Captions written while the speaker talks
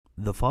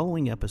The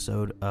following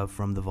episode of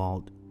From the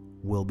Vault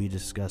will be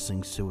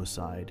discussing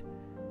suicide.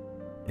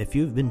 If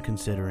you've been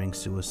considering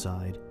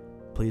suicide,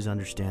 please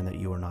understand that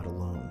you are not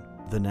alone.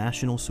 The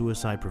National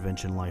Suicide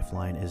Prevention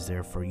Lifeline is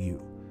there for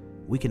you.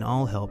 We can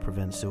all help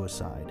prevent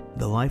suicide.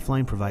 The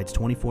Lifeline provides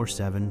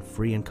 24/7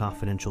 free and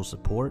confidential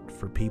support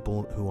for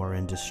people who are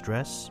in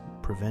distress,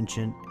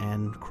 prevention,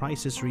 and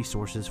crisis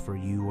resources for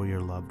you or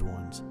your loved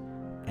ones,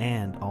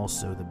 and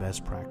also the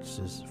best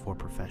practices for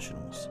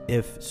professionals.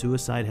 If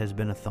suicide has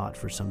been a thought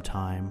for some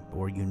time,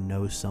 or you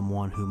know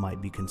someone who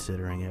might be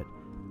considering it,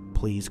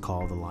 please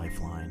call the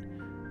Lifeline.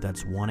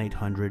 That's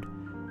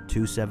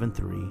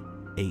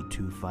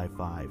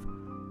 1-800-273-8255.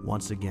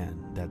 Once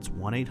again, that's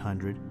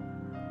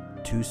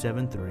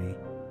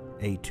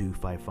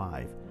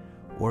 1-800-273-8255.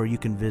 Or you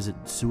can visit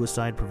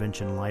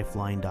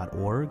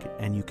suicidepreventionlifeline.org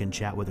and you can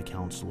chat with a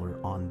counselor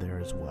on there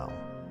as well.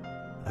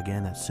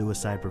 Again, that's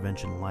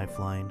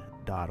suicidepreventionlifeline.org.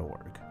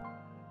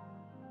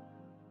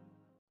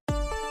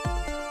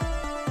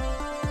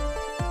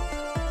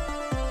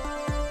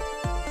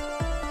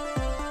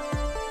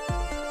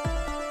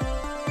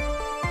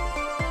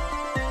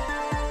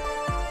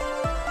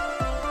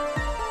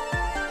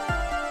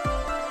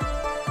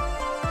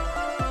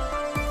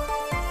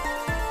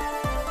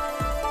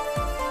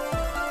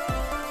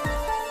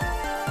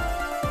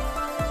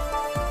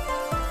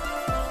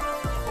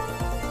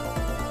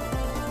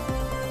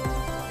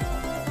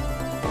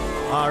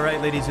 All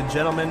right, ladies and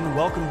gentlemen,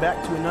 welcome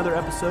back to another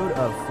episode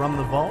of From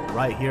the Vault,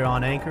 right here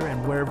on Anchor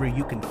and wherever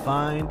you can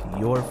find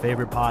your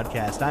favorite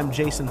podcast. I'm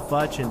Jason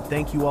Futch, and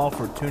thank you all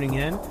for tuning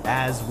in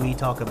as we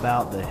talk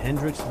about the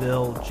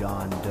Hendrixville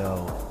John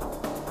Doe.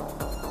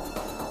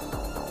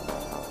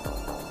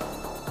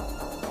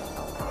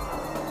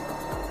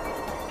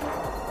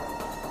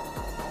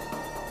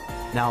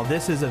 Now,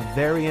 this is a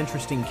very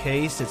interesting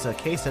case. It's a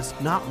case that's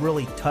not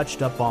really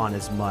touched up on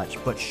as much,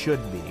 but should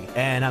be.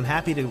 And I'm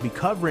happy to be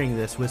covering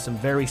this with some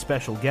very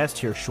special guests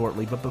here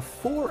shortly. But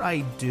before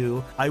I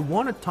do, I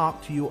want to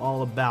talk to you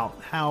all about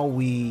how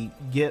we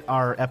get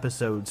our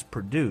episodes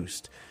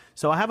produced.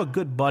 So I have a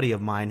good buddy of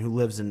mine who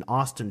lives in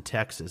Austin,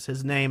 Texas.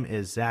 His name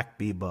is Zach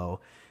Bebo,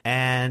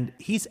 and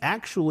he's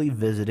actually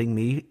visiting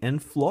me in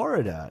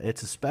Florida.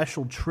 It's a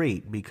special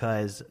treat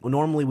because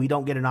normally we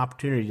don't get an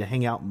opportunity to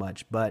hang out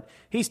much, but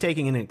he's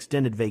taking an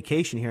extended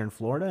vacation here in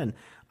Florida, and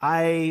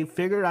I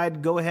figured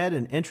I'd go ahead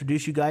and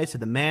introduce you guys to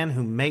the man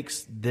who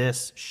makes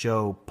this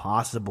show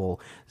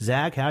possible.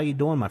 Zach, how you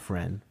doing, my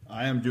friend?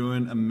 I am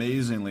doing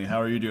amazingly.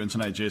 How are you doing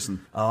tonight,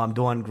 Jason? Oh, I'm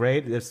doing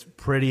great. It's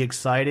pretty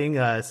exciting.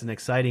 It's an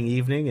exciting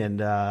evening, and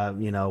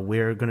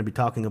we're going to be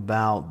talking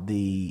about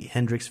the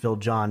Hendrixville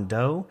John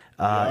Doe.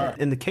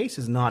 And the case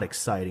is not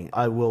exciting.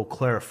 I will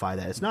clarify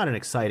that it's not an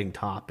exciting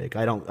topic.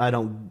 I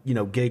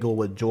don't giggle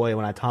with joy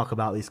when I talk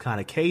about these kind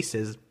of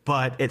cases,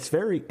 but it's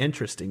very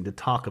interesting to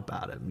talk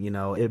about it.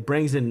 It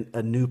brings in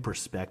a new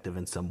perspective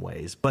in some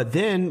ways. But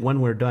then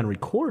when we're done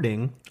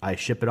recording, I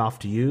ship it off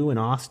to you in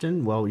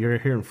Austin. Well, you're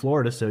here in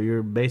Florida, so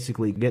you're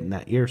basically getting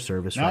that ear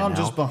service right now. Now I'm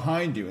just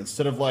behind you.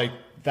 Instead of like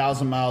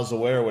 1,000 miles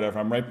away or whatever,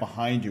 I'm right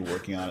behind you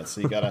working on it.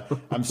 So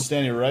I'm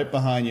standing right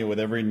behind you with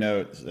every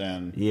note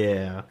and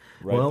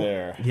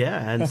there.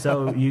 Yeah, and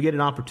so you get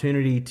an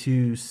opportunity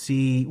to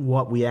see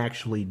what we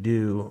actually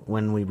do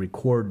when we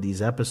record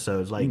these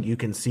episodes. Like you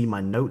can see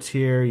my notes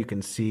here, you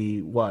can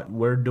see what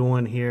we're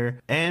doing here,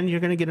 and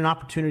you're going to get an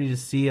opportunity to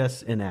see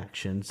us in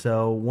action.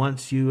 So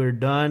once you are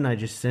done, I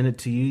just send it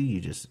to you. You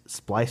just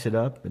splice it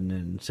up and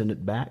then send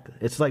it back.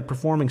 It's like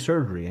performing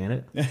surgery, ain't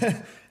it?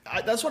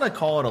 That's what I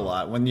call it a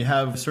lot. When you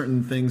have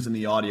certain things in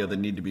the audio that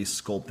need to be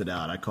sculpted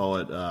out, I call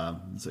it,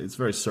 it's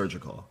very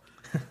surgical.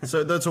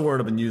 So that's a word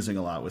I've been using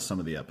a lot with some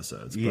of the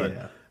episodes.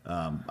 Yeah.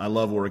 But I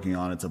love working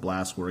on it. It's a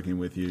blast working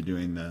with you,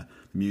 doing the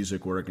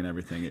music work and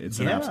everything. It's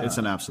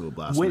an absolute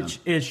blast. Which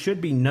it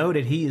should be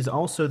noted, he is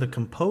also the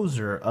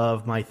composer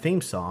of my theme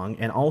song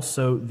and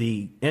also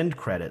the end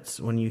credits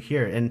when you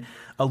hear it. And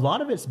a lot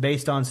of it's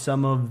based on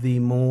some of the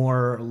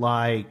more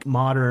like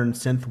modern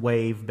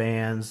synthwave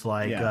bands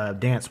like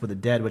Dance with the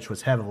Dead, which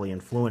was heavily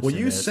influenced. Well,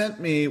 you sent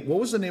me, what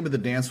was the name of the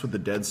Dance with the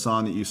Dead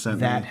song that you sent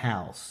me? That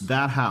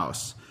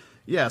House.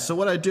 Yeah, so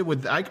what I did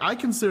with, I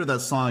consider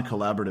that song a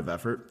collaborative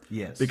effort.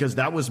 Yes. Because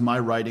that was my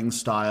writing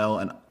style.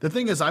 And the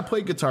thing is, I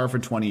played guitar for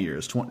 20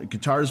 years.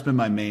 Guitar has been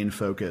my main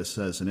focus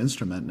as an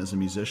instrument and as a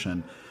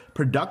musician.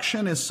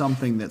 Production is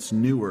something that's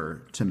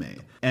newer to me.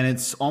 And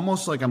it's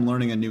almost like I'm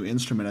learning a new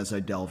instrument as I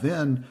delve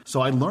in.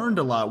 So I learned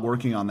a lot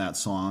working on that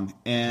song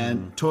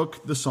and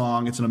took the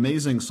song. It's an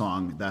amazing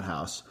song, That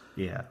House.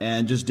 Yeah.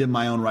 And just did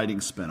my own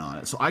writing spin on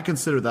it. So I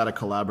consider that a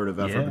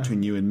collaborative effort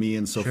between you and me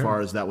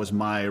insofar as that was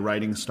my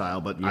writing style.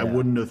 But I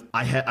wouldn't have,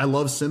 I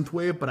love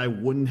synthwave, but I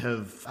wouldn't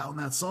have found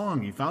that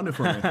song. You found it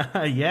for me.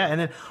 Yeah. And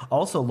then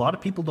also a lot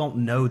of people don't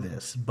know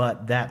this,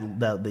 but that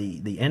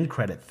the end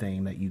credit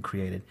theme that you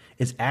created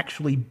is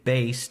actually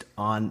based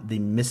on the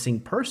missing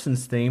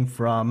persons theme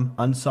from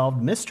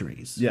Unsolved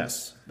Mysteries.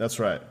 Yes. That's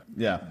right.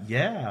 Yeah.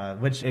 Yeah,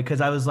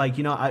 because I was like,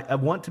 I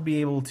want to be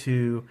able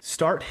to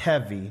start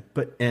heavy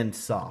but end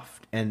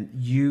soft. And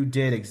you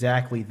did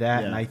exactly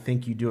that, and I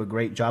think you do a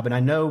great job. And I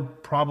know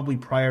probably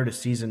prior to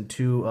season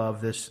 2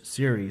 of this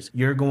series,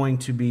 we're going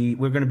to be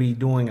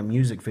doing a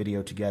music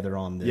video together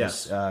on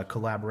this,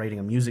 collaborating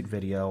a music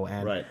video,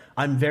 and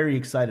I'm very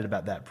excited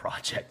about that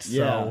project.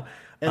 So.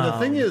 And the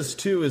thing is,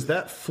 too, is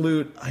that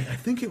flute, I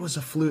think it was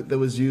a flute that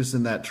was used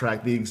in that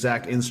track, the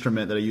exact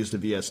instrument that I used a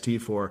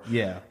VST for.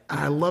 Yeah.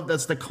 I love,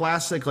 that's the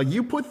classic, like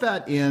you put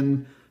that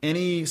in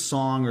any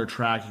song or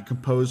track you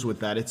compose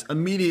with that, it's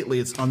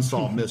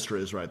unsolved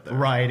mysteries right there.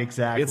 Right,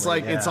 exactly. It's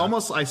like, it's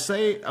almost, I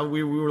say,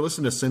 we were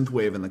listening to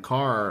synthwave in the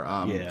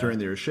car during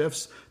their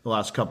shifts the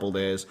last couple of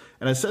days,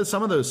 and I said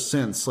some of those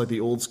synths, like the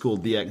old school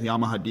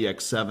Yamaha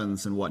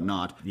DX7s and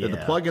whatnot, that the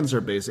plugins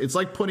are based, it's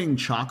like putting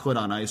chocolate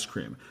on ice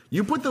cream.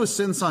 You put those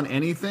synths on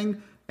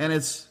anything, and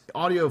it's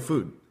audio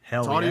food.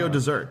 It's audio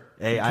dessert.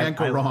 Hey, you can't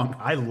go wrong.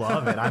 I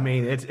love it. I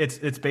mean,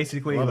 it's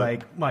basically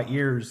like my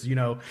ears,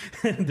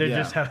 they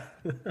just have.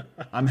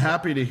 I'm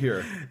happy to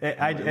hear.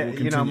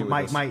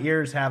 My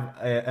ears have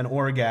an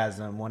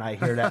orgasm when I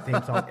hear that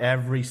theme song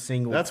every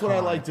single time. That's what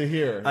I like to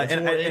hear. That's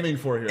what we're aiming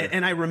for here.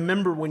 And I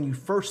remember when you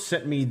first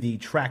sent me the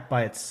track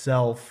by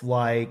itself,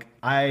 like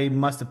I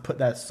must have put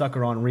that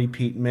sucker on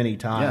repeat many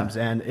times,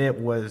 and it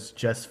was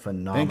just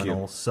phenomenal. Thank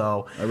you.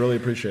 So I really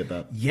appreciate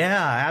that.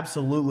 Yeah,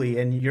 absolutely.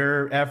 And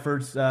your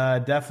efforts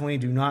definitely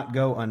do not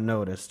go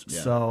unnoticed.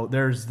 Yeah. So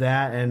there's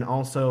that, and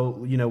also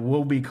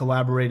we'll be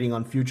collaborating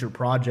on future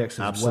projects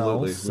as well. So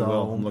we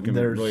will. I'm looking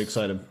really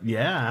excited.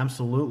 Yeah,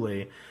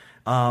 absolutely.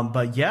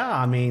 But yeah,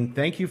 I mean,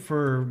 thank you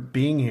for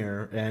being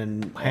here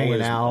and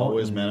hanging out.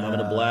 Always, man.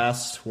 Having a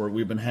blast.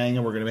 We've been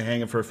hanging. We're going to be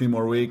hanging for a few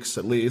more weeks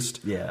at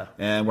least. Yeah.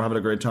 And we're having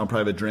a great time.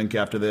 Probably have a drink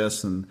after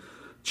this and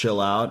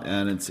chill out.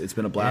 And it's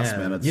been a blast,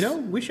 man.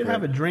 We should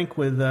have a drink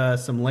with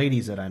some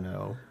ladies that I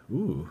know.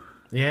 Ooh.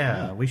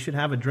 Yeah, we should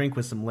have a drink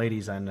with some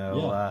ladies I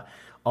know. Yeah.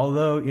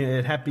 Although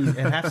it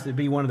has to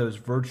be one of those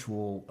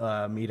virtual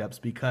meetups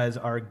because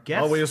our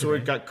guests. Oh,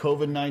 we've got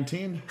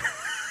COVID-19.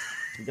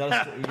 We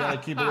gotta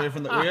keep away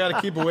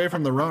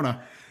from the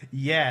Rona.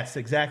 Yes,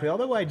 exactly.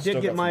 Although I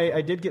did get my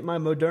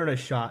Moderna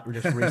shot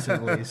just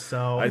recently,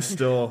 so I've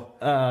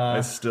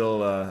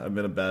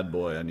been a bad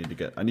boy. I need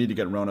to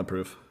get Rona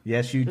proof.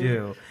 Yes, you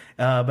do.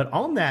 But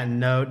on that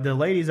note, the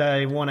ladies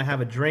I want to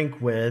have a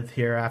drink with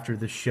here after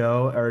the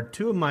show are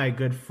two of my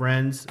good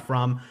friends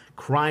from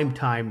Crime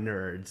Time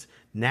Nerds,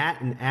 Nat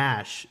and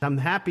Ash. I'm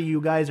happy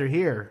you guys are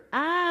here.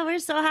 We're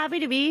so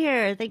happy to be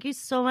here. Thank you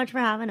so much for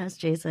having us,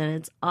 Jason.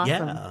 It's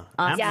awesome. Yeah,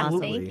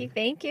 absolutely. Yeah,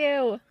 thank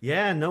you.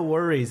 Yeah, no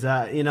worries.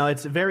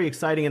 It's very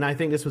exciting, and I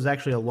think this was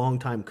actually a long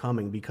time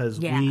coming because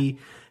we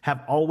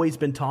have always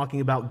been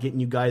talking about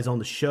getting you guys on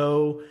the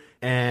show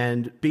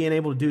and being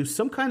able to do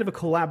some kind of a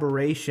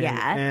collaboration.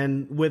 Yeah.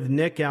 And with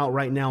Nick out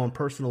right now on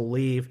personal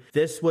leave,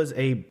 this was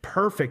a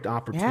perfect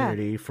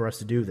opportunity for us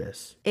to do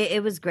this.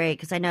 It was great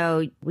because I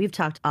know we've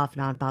talked off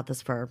and on about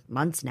this for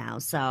months now.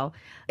 So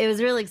it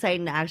was really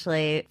exciting to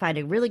actually find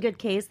a really good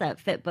case that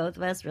fit both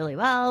of us really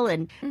well.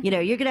 And, you're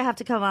going to have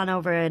to come on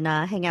over and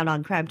hang out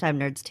on Crime Time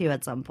Nerds too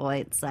at some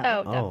point. So.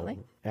 Oh, definitely.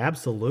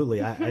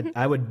 Absolutely.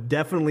 I would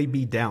definitely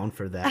be down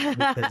for that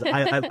because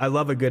I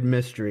love a good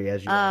mystery,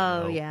 as you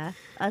know. Oh, yeah.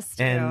 Us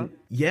too. And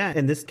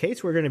in this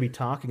case we're going to be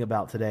talking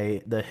about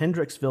today, the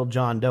Hendrixville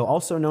John Doe,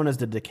 also known as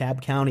the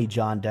DeKalb County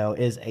John Doe,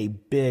 is a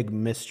big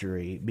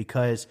mystery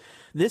because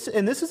this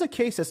is a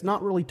case that's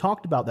not really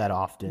talked about that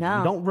often. No.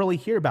 You don't really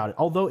hear about it,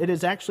 although it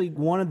is actually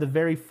one of the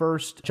very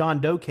first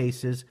John Doe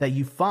cases that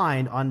you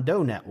find on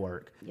Doe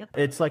Network. Yep.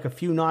 It's like a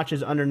few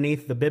notches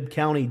underneath the Bibb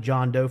County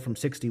John Doe from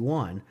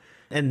 '61.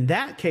 And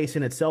that case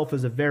in itself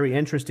is a very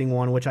interesting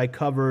one, which I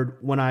covered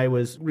when I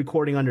was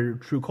recording under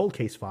True Cold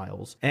Case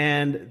Files.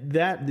 And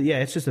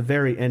it's just a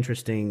very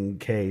interesting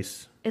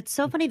case. It's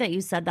so funny that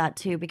you said that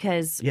too,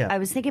 because I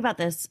was thinking about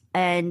this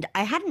and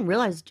I hadn't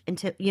realized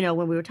until,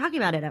 when we were talking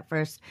about it at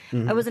first,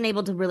 I wasn't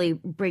able to really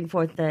bring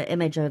forth the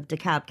image of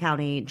DeKalb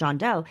County John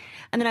Doe.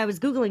 And then I was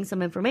Googling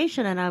some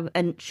information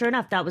and sure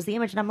enough, that was the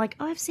image. And I'm like,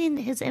 oh, I've seen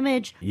his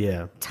image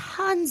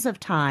tons of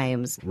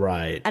times.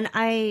 Right. And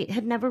I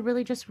had never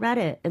really just read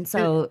it. And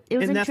so it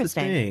was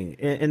interesting.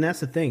 And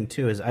that's the thing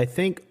too, is I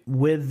think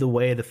with the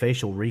way the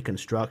facial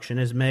reconstruction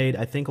is made,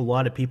 I think a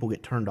lot of people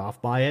get turned off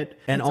by it.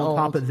 And on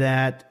top of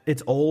that,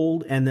 it's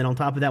old, and then on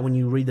top of that, when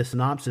you read the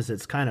synopsis,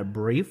 it's kind of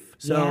brief,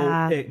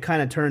 so it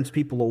kind of turns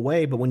people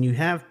away. But when you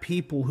have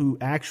people who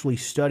actually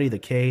study the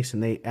case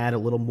and they add a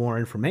little more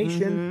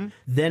information,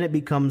 then it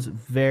becomes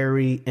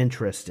very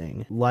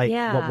interesting, like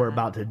what we're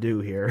about to do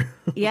here.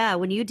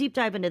 When you deep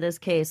dive into this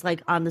case,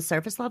 like on the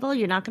surface level,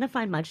 you're not going to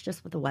find much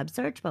just with a web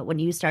search, but when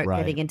you start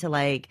getting into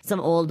like some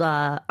old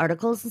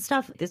articles and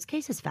stuff, this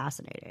case is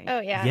fascinating. Oh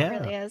yeah, it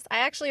really is. I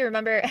actually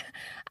remember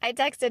I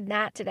texted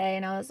Nat today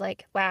and I was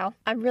like, wow,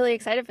 I'm really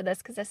excited for this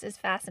because this is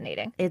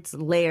fascinating. It's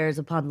layers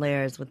upon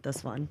layers with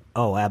this one.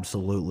 Oh,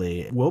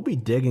 absolutely. We'll be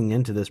digging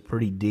into this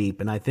pretty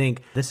deep. And I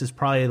think this is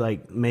probably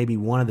like maybe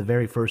one of the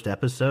very first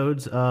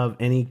episodes of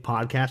any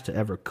podcast to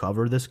ever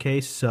cover this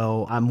case.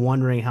 So I'm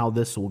wondering how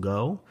this will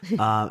go,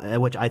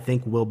 which I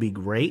think will be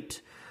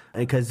great.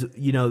 Because,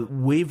 you know,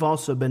 we've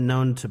also been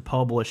known to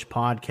publish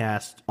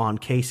podcasts on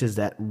cases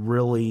that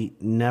really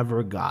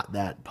never got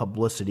that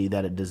publicity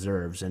that it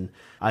deserves. And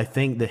I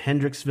think the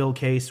Hendrixville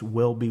case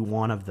will be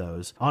one of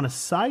those. On a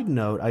side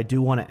note, I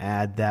do want to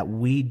add that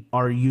we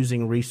are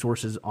using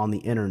resources on the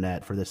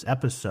internet for this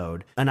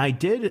episode. And I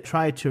did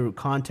try to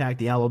contact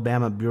the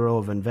Alabama Bureau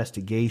of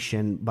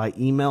Investigation by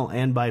email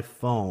and by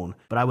phone,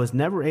 but I was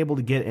never able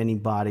to get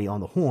anybody on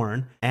the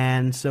horn.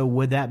 And so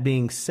with that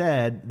being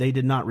said, they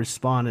did not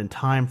respond in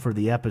time for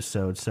the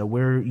episode. So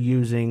we're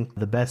using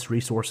the best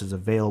resources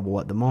available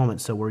at the moment.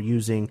 So we're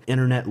using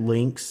internet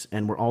links,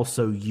 and we're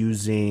also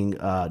using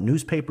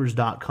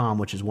newspapers.com,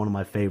 which is one of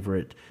my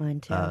favorite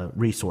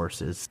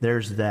resources.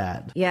 There's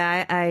that.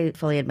 Yeah, I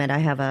fully admit I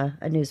have a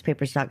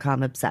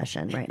newspapers.com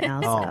obsession right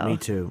now. Oh, so.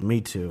 me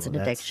too. It's an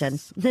addiction.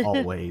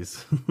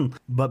 Always.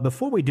 But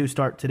before we do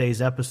start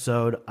today's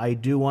episode, I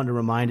do want to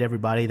remind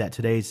everybody that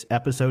today's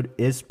episode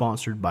is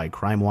sponsored by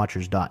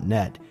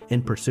crimewatchers.net,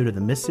 in pursuit of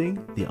the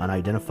missing, the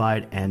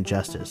unidentified, and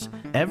justice.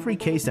 Every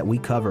case that we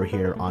cover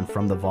here on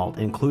From the Vault,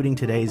 including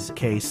today's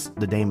case,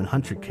 the Damon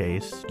Hunter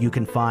case, you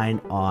can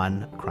find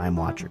on Crime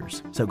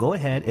Watchers. So go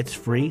ahead, it's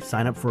free.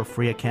 Sign up for a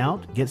free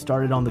account, get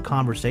started on the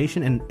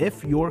conversation, and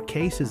if your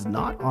case is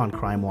not on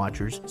Crime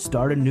Watchers,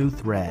 start a new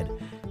thread.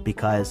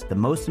 Because the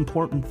most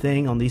important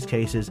thing on these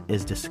cases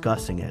is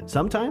discussing it.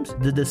 Sometimes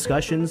the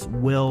discussions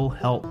will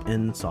help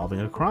in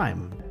solving a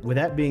crime. With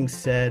that being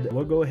said,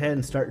 we'll go ahead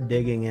and start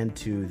digging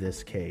into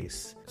this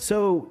case.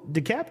 So,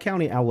 DeKalb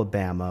County,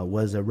 Alabama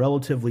was a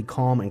relatively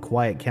calm and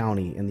quiet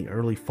county in the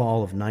early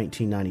fall of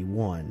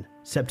 1991.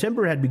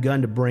 September had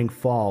begun to bring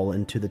fall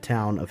into the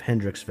town of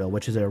Hendrixville,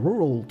 which is a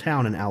rural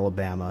town in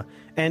Alabama,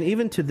 and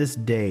even to this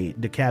day,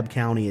 DeKalb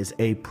County is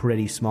a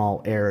pretty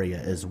small area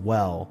as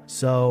well,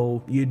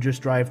 so you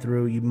just drive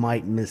through, you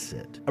might miss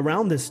it.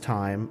 Around this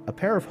time, a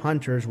pair of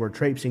hunters were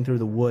traipsing through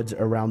the woods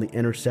around the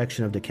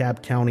intersection of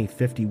DeKalb County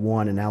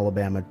 51 and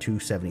Alabama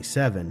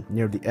 277,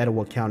 near the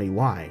Etowah County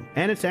line,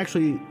 and it's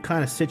actually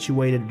kind of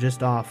situated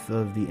just off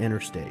of the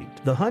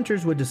interstate. The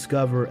hunters would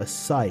discover a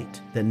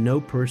sight that no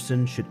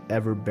person should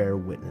ever bear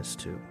witness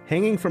to.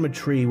 Hanging from a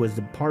tree was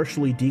the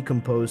partially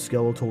decomposed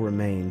skeletal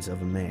remains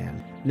of a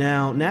man.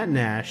 Now, Nat and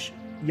Nash,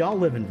 y'all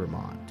live in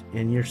Vermont,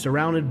 and you're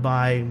surrounded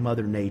by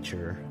Mother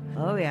Nature.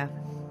 Oh, yeah.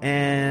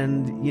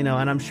 And, you know,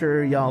 and I'm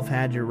sure y'all have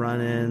had your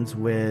run-ins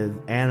with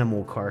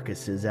animal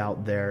carcasses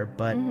out there,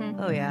 but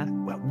Oh, yeah.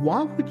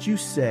 what would you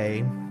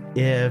say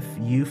if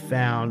you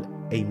found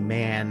a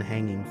man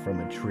hanging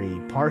from a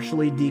tree,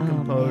 partially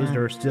decomposed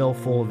or still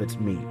full of its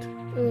meat?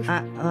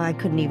 I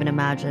couldn't even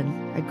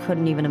imagine.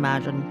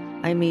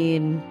 I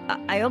mean,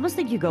 I almost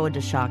think you go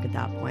into shock at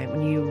that point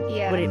when you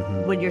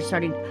when you're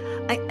starting.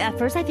 At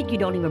first, I think you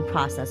don't even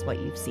process what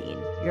you've seen.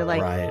 You're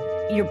like,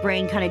 your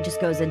brain kind of just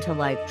goes into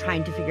like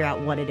trying to figure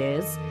out what it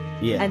is.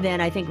 Yeah. And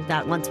then I think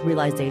that once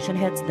realization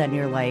hits, then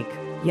you're like,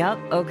 yep,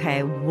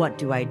 okay, what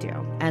do I do?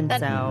 And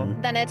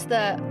then it's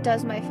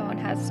does my phone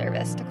have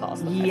service to call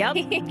somebody?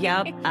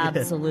 Yep,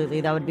 absolutely.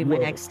 That would be my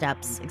next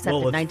steps. Except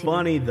it's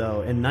funny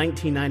though, in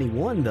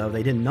 1991 though,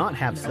 they did not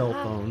have cell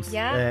phones,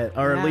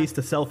 or at least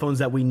the cell phones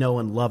that we know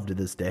and love to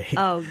this day.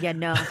 Oh yeah,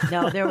 no,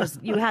 there was,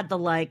 you had the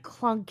like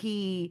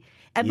clunky,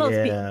 and most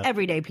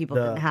everyday people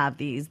didn't have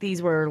these.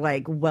 These were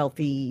like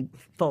wealthy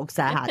folks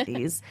that had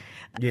these.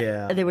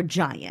 Yeah, they were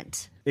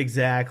giant.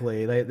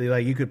 Exactly. They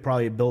like, you could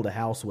probably build a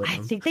house with them.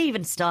 I think they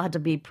even still had to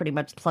be pretty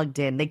much plugged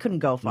in. They couldn't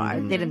go far.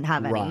 They didn't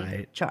have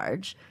any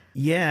charge.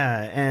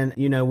 Yeah, and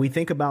you know, we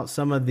think about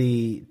some of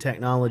the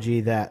technology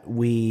that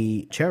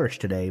we cherish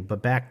today,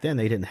 but back then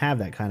they didn't have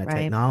that kind of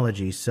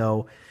technology.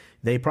 So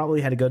they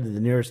probably had to go to the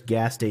nearest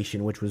gas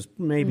station, which was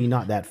maybe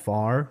not that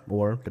far,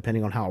 or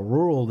depending on how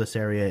rural this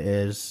area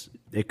is,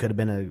 it could have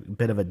been a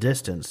bit of a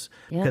distance.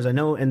 Because I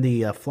know in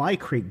the Fly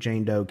Creek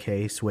Jane Doe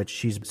case, which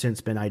she's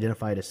since been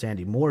identified as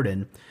Sandy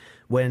Morden,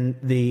 when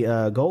the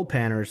gold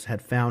panners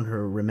had found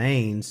her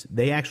remains,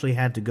 they actually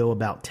had to go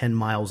about 10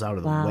 miles out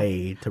of the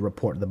way to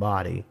report the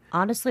body.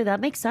 Honestly, that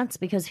makes sense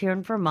because here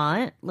in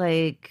Vermont,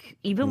 like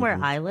even where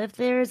I live,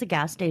 there is a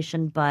gas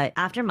station. But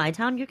after my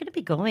town, you're going to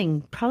be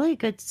going probably a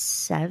good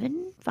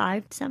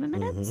 5 to 7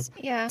 minutes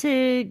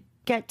to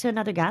get to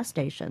another gas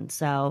station.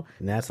 So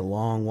and that's a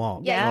long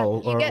walk. Yeah,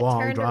 you get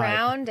turned drive.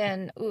 around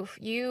and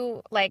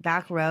you like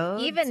back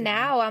roads. Even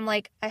now, I'm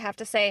like, I have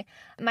to say,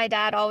 my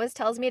dad always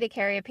tells me to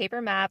carry a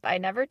paper map. I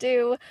never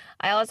do.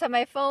 I always have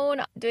my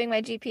phone doing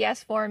my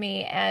GPS for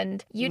me,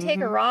 and you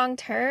take a wrong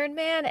turn,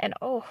 man, and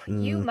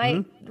you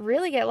might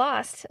really get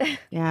lost.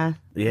 Yeah,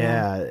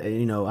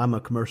 you know, I'm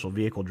a commercial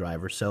vehicle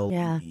driver,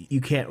 so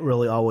you can't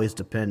really always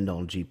depend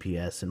on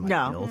GPS in my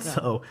field.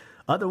 So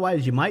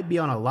otherwise, you might be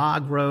on a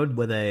log road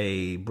with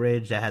a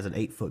bridge that has an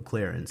 8-foot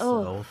clearance.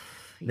 So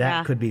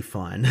That could be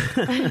fun.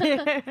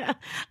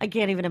 I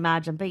can't even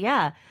imagine. But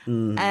yeah.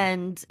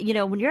 And, you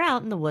know, when you're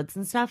out in the woods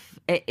and stuff,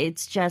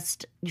 it's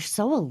just, you're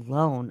so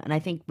alone. And I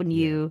think when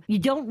you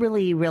don't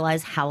really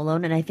realize how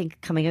alone, and I think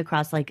coming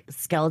across like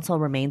skeletal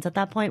remains at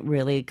that point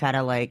really kind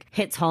of like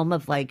hits home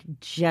of like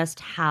just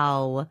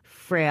how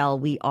frail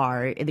we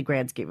are in the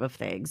grand scheme of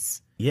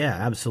things. Yeah,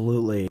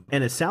 absolutely.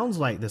 And it sounds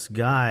like this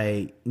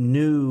guy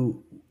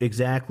knew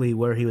exactly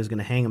where he was going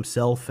to hang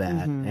himself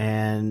at.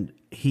 And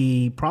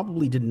he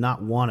probably did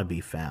not want to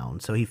be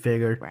found. So he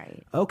figured,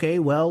 okay,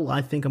 well,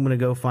 I think I'm going to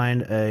go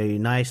find a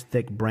nice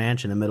thick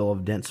branch in the middle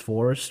of dense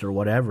forest or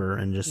whatever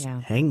and just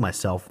hang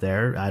myself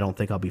there. I don't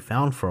think I'll be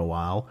found for a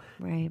while.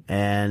 Right.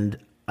 And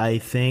I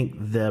think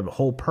the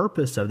whole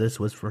purpose of this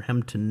was for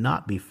him to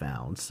not be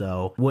found.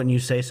 So wouldn't you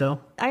say so?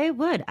 I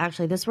would,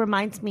 actually. This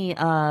reminds me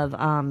of,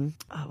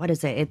 what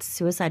is it? It's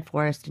Suicide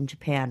Forest in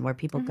Japan, where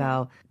people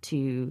go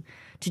to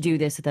do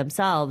this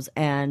themselves,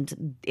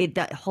 and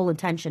that whole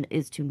intention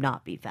is to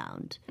not be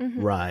found.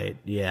 Right.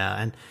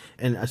 Yeah.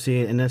 And I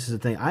see, and this is the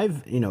thing.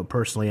 I've,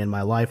 personally in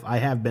my life, I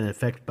have been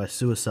affected by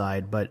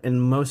suicide, but in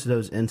most of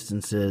those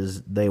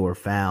instances, they were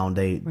found.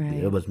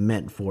 It was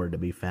meant for it to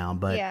be found.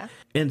 But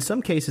in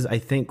some cases, I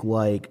think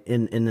like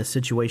in a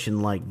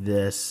situation like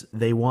this,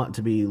 they want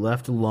to be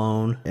left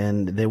alone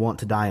and they want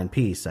to die in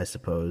peace, I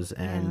suppose.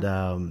 And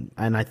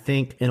I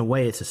think in a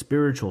way it's a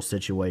spiritual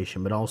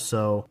situation, but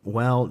also,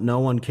 well, no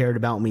one cared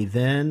about me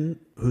then.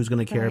 Who's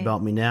going to care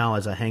about me now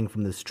as I hang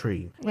from this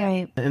tree?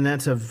 Right. And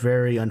that's a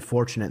very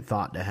unfortunate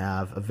thought to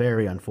have, a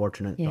very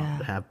unfortunate thought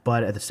to have.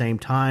 But at the same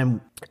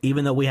time,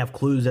 even though we have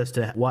clues as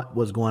to what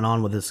was going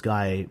on with this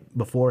guy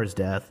before his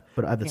death,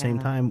 but at the same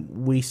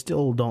time, we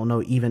still don't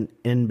know even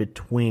in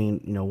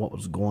between, what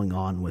was going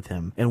on with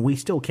him. And we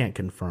still can't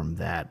confirm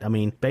that. I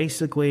mean,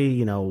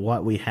 basically,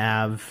 what we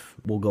have,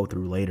 we'll go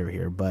through later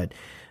here, but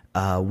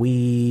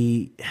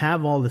we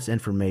have all this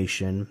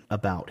information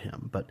about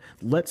him, but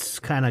let's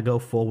kind of go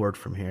forward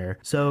from here.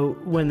 So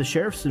when the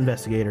sheriff's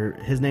investigator,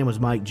 his name was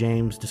Mike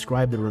James,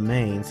 described the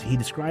remains, he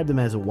described them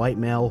as a white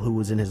male who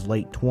was in his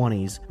late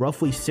 20s,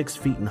 roughly 6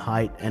 feet in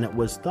height, and it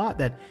was thought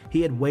that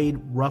he had weighed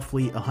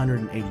roughly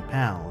 180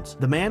 pounds.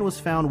 The man was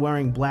found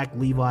wearing black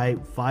Levi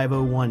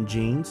 501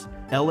 jeans,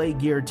 LA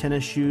Gear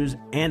tennis shoes,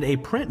 and a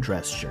print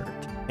dress shirt.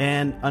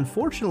 And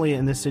unfortunately,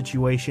 in this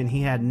situation,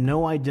 he had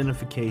no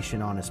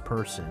identification on his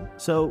person.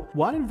 So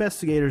what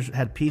investigators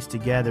had pieced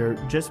together,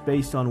 just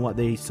based on what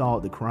they saw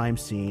at the crime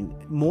scene,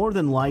 more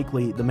than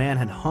likely the man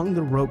had hung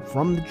the rope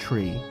from the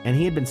tree and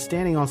he had been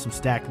standing on some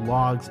stacked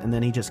logs, and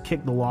then he just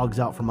kicked the logs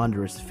out from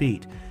under his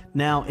feet.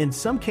 Now, in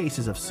some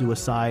cases of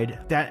suicide,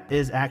 that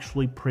is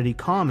actually pretty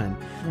common,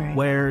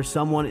 where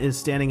someone is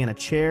standing in a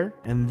chair,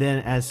 and then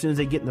as soon as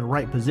they get in the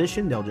right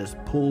position, they'll just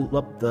pull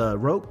up the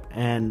rope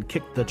and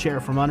kick the chair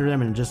from under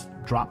them and just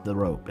drop the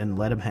rope and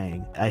let him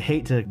hang. I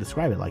hate to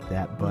describe it like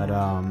that, but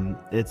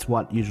it's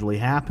what usually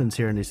happens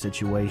here in this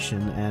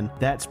situation, and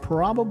that's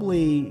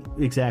probably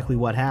exactly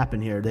what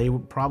happened here. They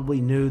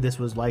probably knew this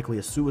was likely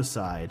a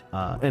suicide,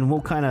 and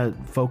we'll kind of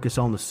focus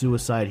on the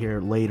suicide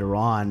here later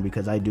on,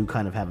 because I do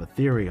kind of have a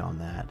theory on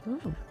that.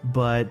 Ooh.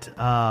 But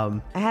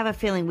I have a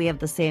feeling we have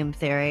the same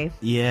theory.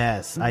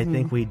 Yes, I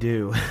think we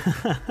do.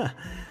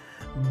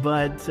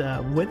 But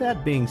with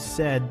that being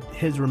said,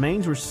 his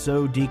remains were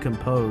so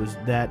decomposed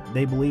that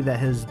they believe that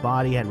his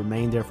body had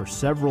remained there for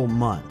several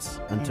months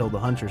until the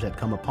hunters had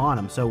come upon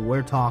him. So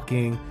we're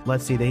talking,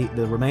 let's see,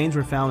 the remains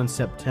were found in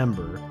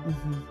September.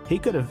 He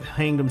could have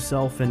hanged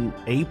himself in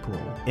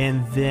April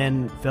and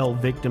then fell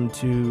victim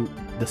to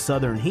the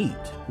southern heat,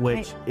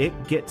 which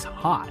it gets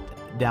hot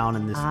down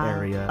in this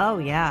area. Oh,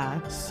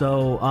 yeah.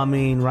 So, I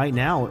mean, right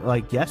now,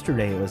 like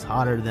yesterday, it was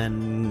hotter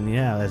than,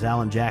 as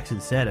Alan Jackson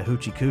said, a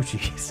hoochie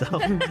coochie. So,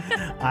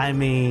 I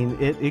mean,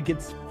 it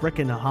gets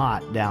freaking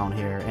hot down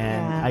here.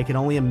 And I can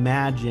only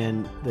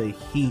imagine the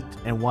heat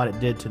and what it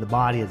did to the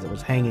body as it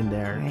was hanging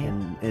there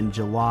in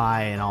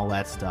July and all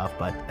that stuff.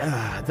 But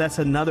that's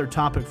another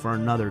topic for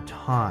another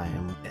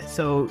time.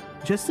 So,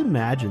 just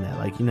imagine that,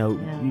 like,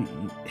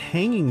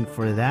 hanging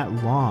for that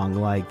long,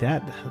 like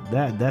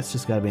that's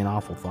just got to be an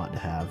awful thought to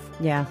have.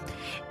 Yeah.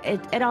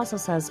 It also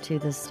says, to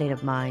this state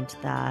of mind,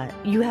 that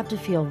you have to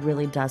feel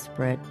really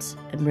desperate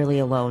and really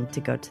alone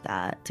to go to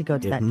that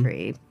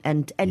tree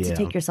and to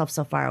take yourself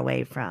so far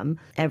away from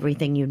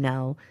everything you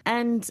know.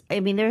 And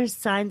I mean, there's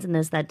signs in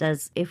this that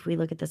does, if we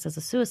look at this as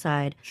a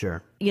suicide,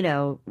 sure,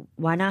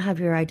 why not have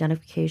your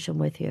identification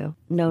with you?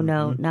 No,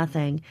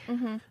 nothing.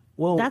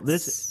 Well,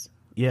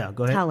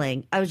 go ahead.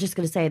 Telling. I was just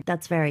going to say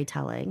that's very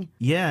telling.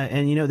 Yeah,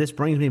 and this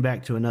brings me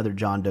back to another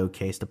John Doe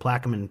case, the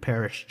Plaquemine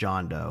Parish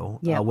John Doe,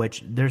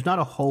 which there's not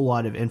a whole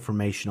lot of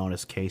information on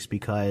his case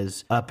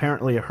because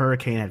apparently a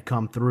hurricane had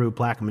come through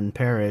Plaquemine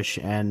Parish,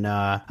 and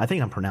I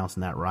think I'm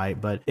pronouncing that right,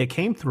 but it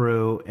came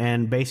through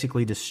and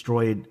basically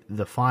destroyed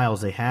the files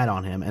they had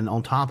on him, and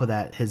on top of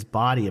that, his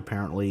body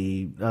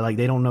apparently,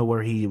 they don't know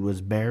where he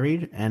was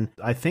buried, and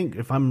I think,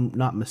 if I'm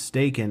not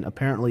mistaken,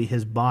 apparently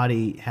his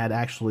body had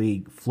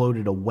actually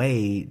floated away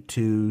way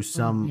to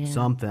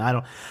something.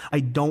 I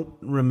don't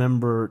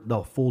remember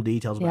the full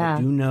details, but I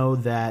do know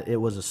that it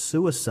was a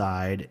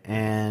suicide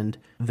and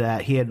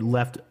that he had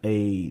left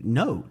a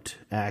note.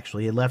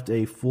 Actually, he had left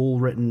a full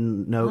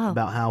written note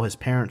about how his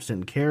parents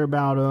didn't care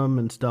about him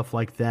and stuff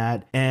like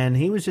that, and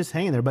he was just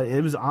hanging there. But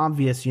it was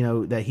obvious,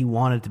 that he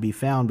wanted to be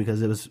found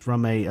because it was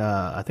from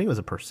I think it was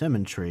a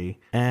persimmon tree,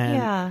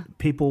 and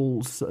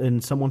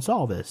someone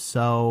saw this.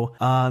 So,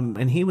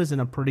 and he was in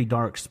a pretty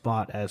dark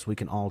spot, as we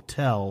can all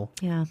tell.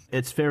 Yeah,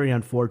 it's very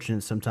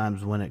unfortunate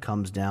sometimes when it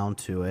comes down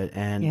to it,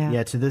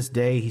 and to this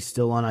day he's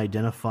still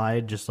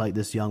unidentified, just like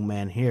this young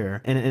man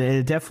here, and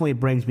it definitely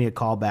brings me a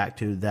call back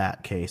to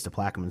that case, the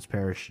Plaquemines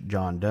Parish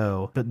John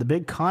Doe. But the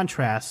big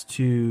contrast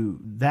to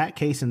that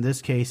case and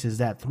this case is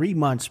that 3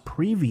 months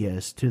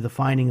previous to the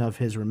finding of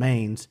his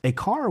remains, a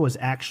car was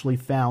actually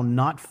found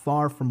not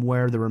far from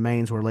where the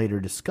remains were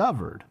later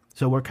discovered.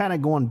 So we're kind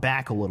of going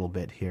back a little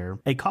bit here.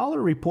 A caller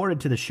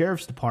reported to the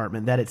sheriff's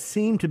department that it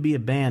seemed to be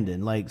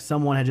abandoned, like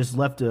someone had just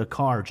left a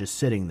car just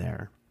sitting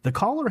there. The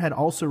caller had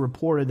also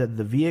reported that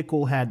the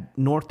vehicle had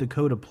North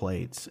Dakota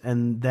plates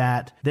and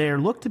that there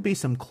looked to be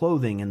some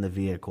clothing in the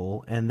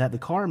vehicle and that the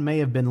car may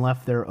have been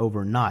left there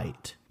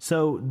overnight.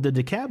 So the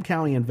DeKalb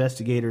County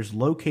investigators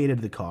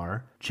located the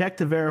car, checked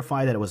to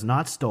verify that it was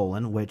not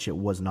stolen, which it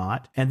was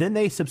not, and then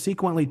they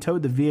subsequently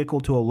towed the vehicle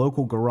to a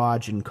local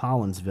garage in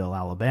Collinsville,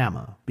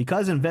 Alabama.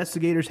 Because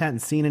investigators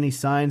hadn't seen any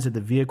signs that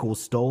the vehicle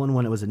was stolen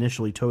when it was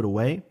initially towed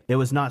away, it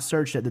was not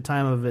searched at the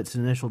time of its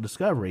initial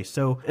discovery.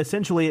 So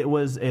essentially it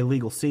was a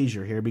legal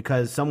seizure here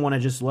because someone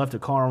had just left a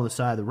car on the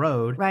side of the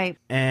road. Right.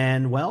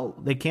 And, well,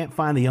 they can't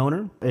find the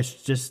owner. It's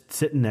just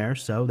sitting there,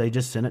 so they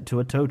just sent it to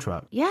a tow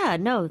truck. Yeah,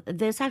 no,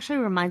 this actually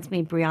reminds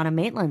me of Brianna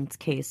Maitland's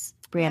case.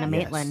 Brianna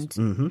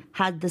Maitland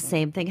had the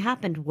same thing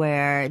happened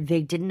where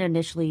they didn't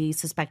initially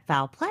suspect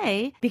foul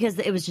play because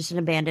it was just an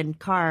abandoned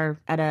car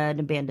at an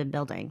abandoned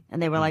building.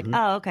 And they were like,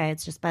 oh, okay,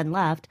 it's just been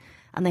left.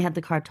 And they had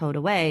the car towed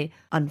away.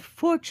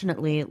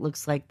 Unfortunately, it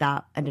looks like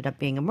that ended up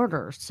being a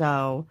murder,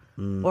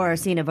 or a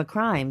scene of a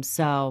crime.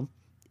 So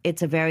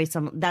it's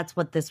that's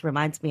what this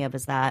reminds me of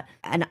is that,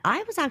 and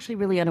I was actually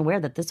really unaware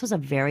that this was a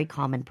very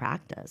common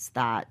practice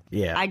that,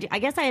 I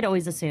guess I had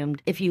always assumed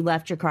if you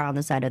left your car on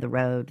the side of the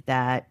road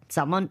that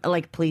someone,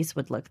 like police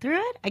would look through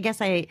it. I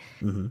guess I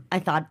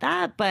thought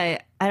that,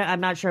 but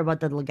I'm not sure what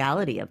the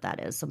legality of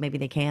that is, so maybe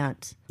they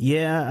can't.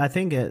 Yeah, I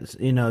think it's,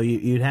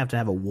 you'd have to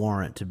have a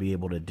warrant to be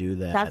able to do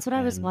that. That's what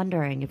I was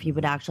wondering, if you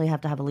would actually have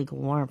to have a legal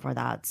warrant for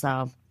that,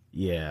 so...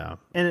 Yeah.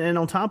 And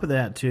on top of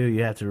that, too,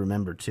 you have to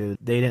remember, too,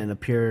 it didn't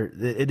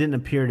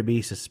appear to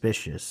be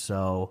suspicious.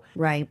 So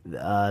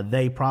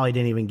they probably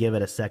didn't even give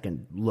it a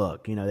second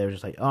look. They were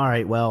just like, all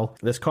right, well,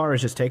 this car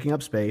is just taking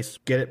up space.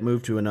 Get it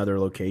moved to another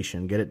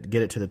location. Get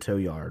it to the tow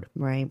yard.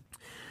 Right.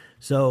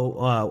 So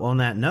on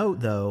that note,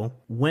 though,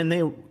 when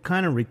they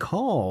kind of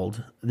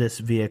recalled this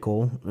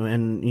vehicle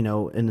and,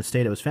 in the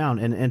state it was found,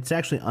 and it's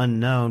actually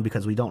unknown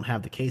because we don't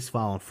have the case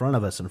file in front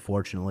of us,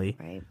 unfortunately.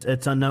 Right.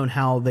 It's unknown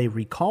how they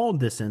recalled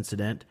this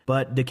incident,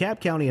 but DeKalb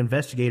County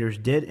investigators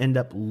did end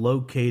up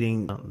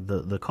locating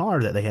the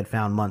car that they had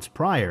found months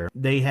prior.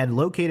 They had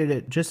located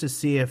it just to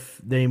see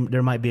if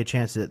there might be a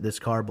chance that this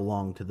car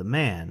belonged to the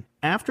man.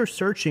 After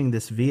searching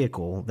this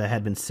vehicle that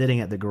had been sitting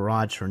at the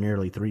garage for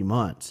nearly 3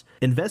 months,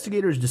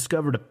 investigators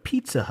discovered a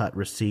Pizza Hut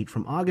receipt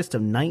from August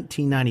of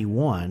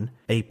 1991,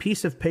 a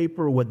piece of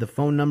paper with the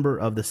phone number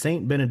of the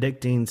St.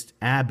 Benedictine's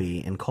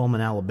Abbey in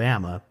Cullman,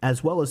 Alabama,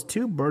 as well as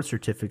 2 birth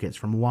certificates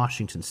from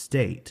Washington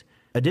State.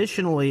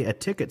 Additionally, a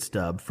ticket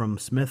stub from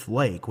Smith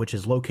Lake, which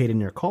is located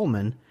near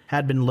Cullman,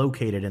 had been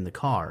located in the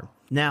car.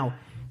 Now,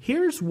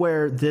 here's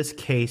where this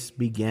case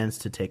begins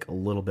to take a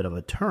little bit of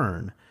a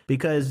turn,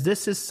 because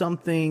this is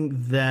something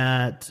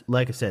that,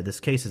 like I said,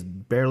 this case has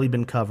barely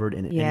been covered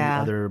in any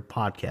other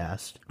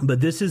podcast. But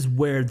this is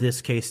where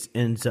this case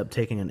ends up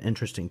taking an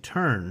interesting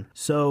turn.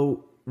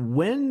 So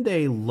when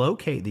they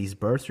locate these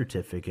birth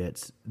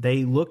certificates,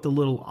 they looked a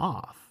little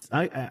off.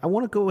 I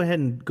want to go ahead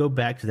and go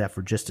back to that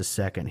for just a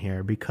second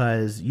here,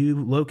 because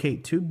you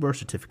locate 2 birth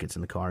certificates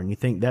in the car and you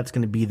think that's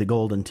going to be the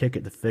golden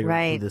ticket to figure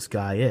out who this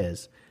guy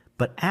is.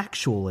 But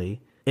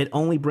actually, it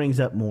only brings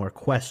up more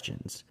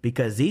questions,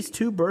 because these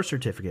 2 birth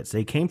certificates,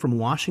 they came from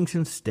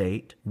Washington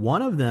State.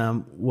 One of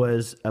them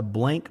was a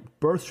blank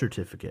birth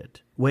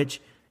certificate, which,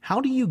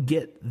 how do you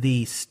get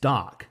the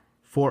stock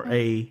for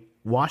a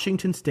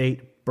Washington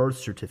State birth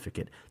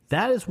certificate?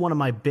 That is one of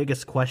my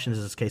biggest questions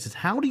in this case, is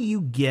how do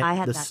you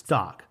get the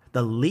stock,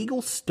 the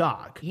legal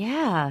stock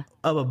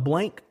of a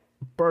blank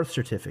birth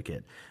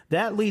certificate?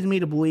 That leads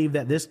me to believe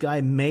that this guy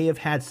may have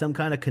had some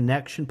kind of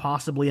connection,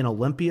 possibly in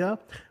Olympia,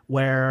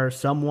 where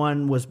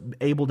someone was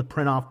able to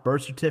print off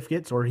birth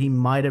certificates, or he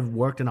might have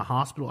worked in a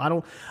hospital.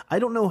 I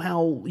don't know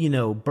how,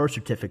 birth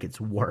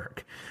certificates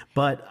work,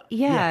 but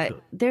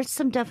there's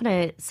some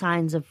definite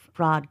signs of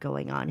fraud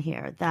going on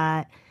here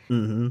that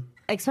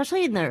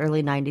especially in the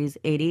early 90s,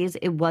 80s,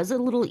 it was a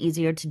little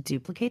easier to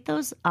duplicate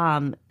those.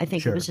 I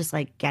think it was just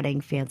like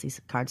getting fancy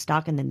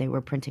cardstock, and then they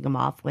were printing them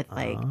off with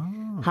like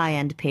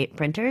high-end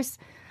printers.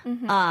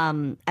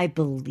 I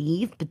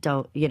believe, but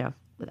don't,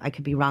 I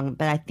could be wrong,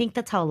 but I think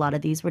that's how a lot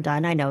of these were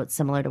done. I know it's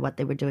similar to what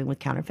they were doing with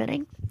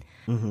counterfeiting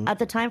at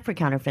the time for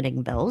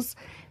counterfeiting bills.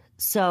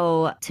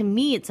 So to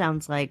me, it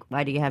sounds like,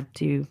 why do you have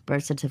 2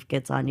 birth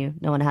certificates on you?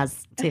 No one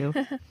has 2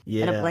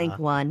 and a blank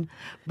one.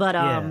 But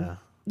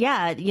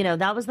yeah,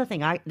 that was the thing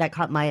that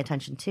caught my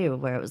attention too,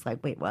 where it was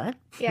like, wait, what?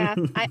 Yeah,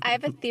 I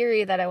have a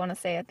theory that I want to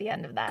say at the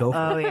end of that. Go for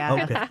it. Oh,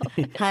 yeah.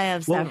 Okay. I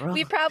have several.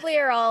 We probably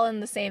are all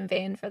in the same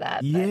vein for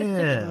that.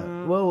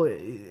 Yeah. Well,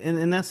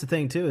 and that's the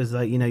thing too, is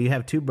like, you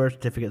have 2 birth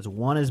certificates.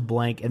 One is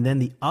blank, and then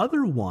the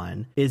other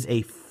one is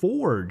a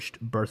forged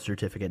birth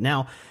certificate.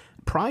 Now,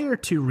 prior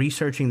to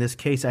researching this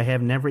case, I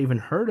have never even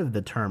heard of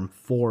the term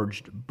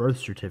forged birth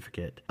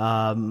certificate.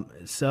 And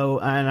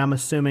I'm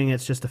assuming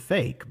it's just a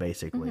fake,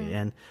 basically.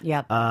 And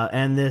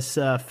and this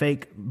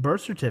fake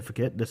birth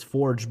certificate, this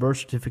forged birth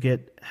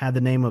certificate, had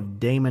the name of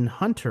Damon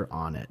Hunter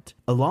on it.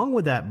 Along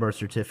with that birth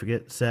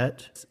certificate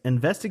set,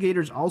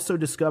 investigators also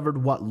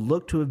discovered what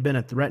looked to have been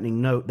a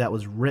threatening note that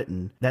was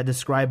written that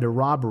described a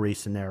robbery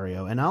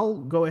scenario. And I'll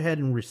go ahead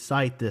and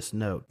recite this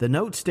note. The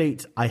note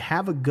states, "I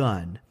have a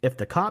gun. If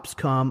the cops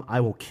come,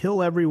 I will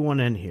kill everyone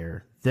in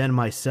here, then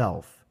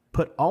myself.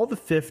 Put all the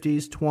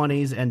 50s,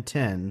 20s, and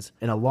 10s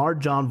in a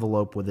large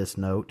envelope with this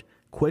note,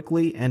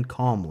 quickly and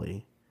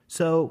calmly."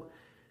 So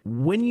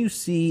when you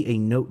see a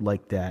note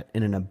like that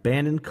in an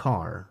abandoned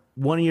car,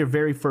 one of your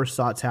very first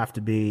thoughts have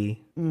to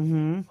be,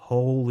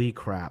 holy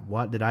crap,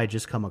 what did I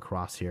just come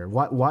across here?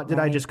 What did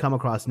I just come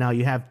across? Now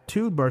you have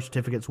 2 birth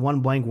certificates,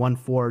 one blank, one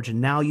forged,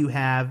 and now you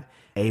have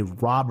a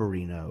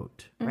robbery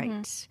note.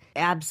 Right.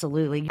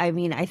 Absolutely. I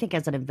mean, I think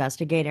as an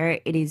investigator,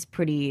 it is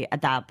pretty,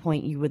 at that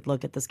point, you would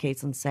look at this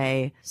case and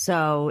say,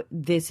 so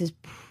this is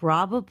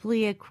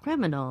probably a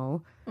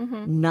criminal,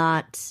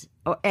 not,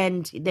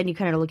 and then you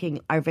kind of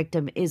looking, our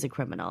victim is a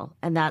criminal.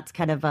 And that's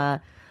kind of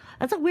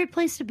that's a weird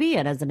place to be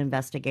in as an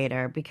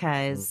investigator,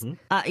 because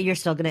you're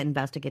still going to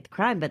investigate the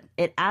crime, but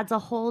it adds a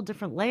whole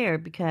different layer,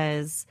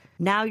 because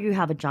now you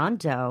have a John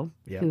Doe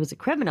who is a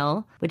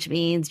criminal, which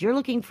means you're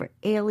looking for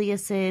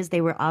aliases. They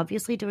were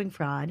obviously doing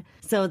fraud.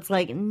 So it's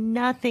like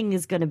nothing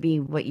is going to be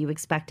what you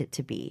expect it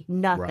to be.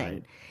 Nothing.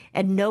 Right.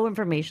 And no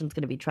information is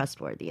going to be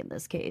trustworthy in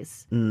this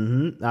case.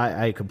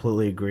 I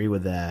completely agree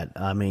with that.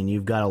 I mean,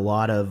 you've got a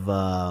lot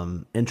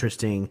of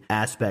interesting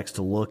aspects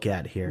to look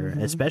at here,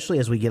 especially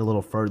as we get a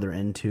little further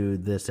into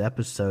this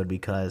episode,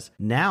 because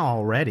now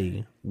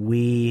already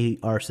we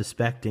are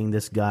suspecting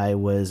this guy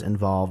was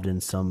involved in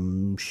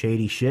some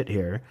shady shit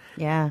here.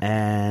 Yeah.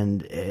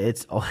 And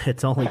it's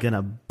only going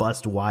to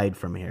bust wide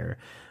from here.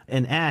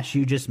 And Ash,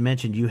 you just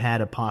mentioned you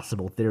had a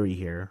possible theory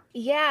here.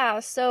 Yeah,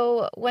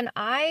 so when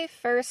I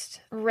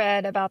first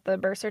read about the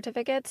birth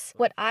certificates,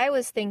 what I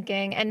was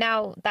thinking, and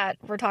now that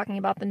we're talking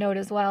about the note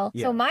as well,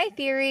 so my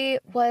theory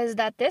was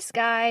that this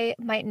guy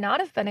might not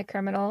have been a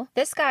criminal.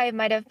 This guy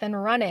might have been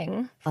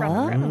running from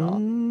a criminal.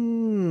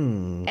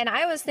 And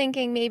I was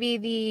thinking maybe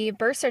the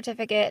birth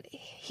certificate,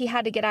 he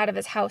had to get out of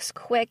his house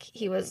quick.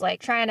 He was like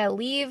trying to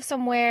leave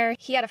somewhere.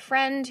 He had a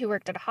friend who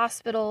worked at a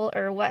hospital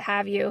or what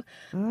have you.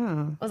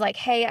 Was like,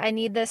 hey, I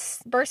need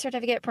this birth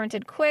certificate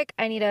printed quick.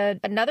 I need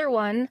another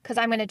one because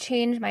I'm going to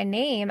change my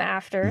name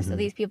after so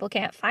these people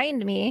can't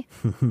find me.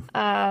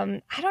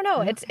 I don't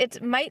know.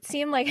 It might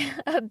seem like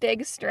a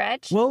big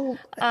stretch. Well,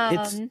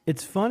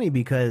 it's funny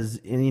because,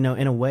 in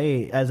a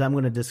way, as I'm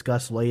going to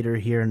discuss later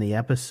here in the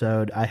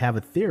episode, I have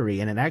a theory,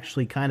 and it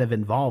actually kind of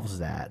involves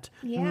that.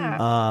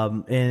 Yeah.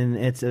 And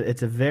it's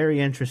a very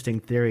interesting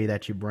theory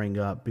that you bring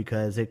up,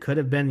 because it could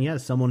have been,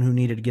 someone who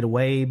needed to get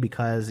away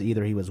because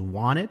either he was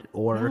wanted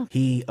or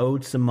he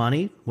owed some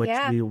money, which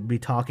we will be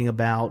talking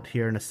about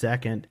here in a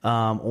second.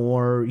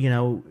 Or,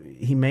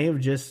 he may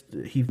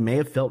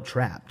have felt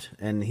trapped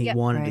and he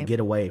wanted to get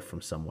away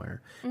from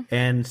somewhere.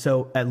 And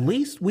so at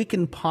least we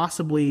can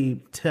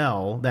possibly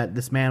tell that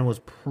this man was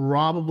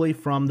probably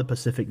from the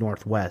Pacific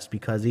Northwest,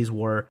 because these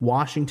were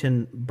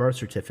Washington birth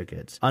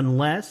certificates,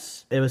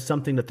 unless it was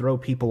something to throw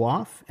people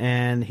off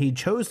and he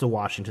chose the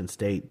Washington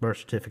state birth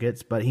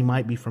certificates, but he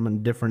might be from a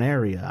different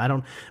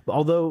area.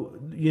 Although,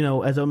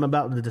 as I'm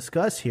about to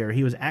discuss here,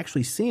 he was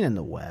actually seen in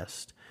the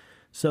West.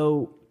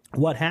 So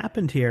what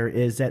happened here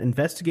is that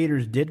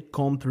investigators did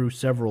comb through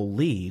several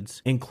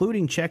leads,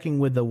 including checking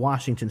with the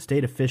Washington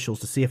state officials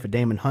to see if a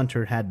Damon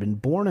Hunter had been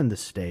born in the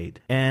state,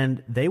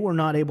 and they were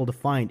not able to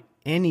find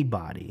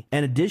anybody.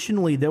 And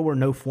additionally, there were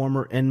no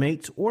former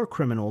inmates or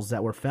criminals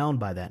that were found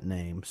by that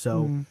name.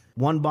 So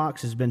one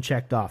box has been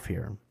checked off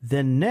here.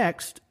 Then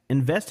next,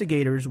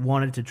 investigators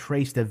wanted to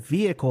trace the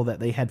vehicle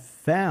that they had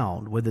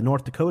found with the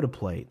North Dakota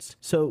plates.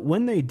 So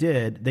when they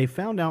did, they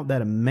found out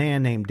that a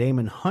man named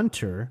Damon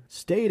Hunter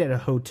stayed at a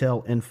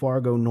hotel in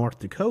Fargo, North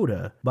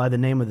Dakota by the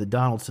name of the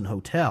Donaldson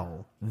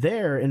Hotel.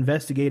 There,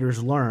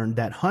 investigators learned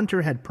that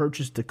Hunter had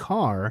purchased a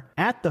car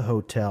at the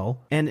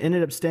hotel and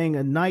ended up staying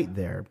a night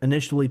there,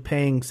 initially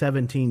paying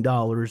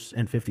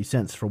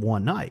 $17.50 for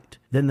one night.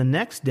 Then the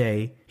next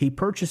day, he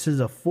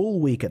purchases a full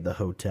week at the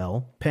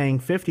hotel, paying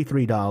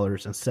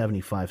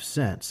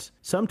 $53.75.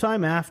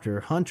 Sometime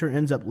after, Hunter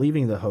ends up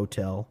leaving the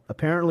hotel,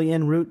 apparently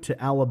en route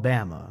to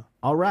Alabama.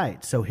 All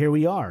right, so here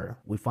we are.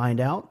 We find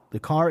out the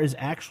car is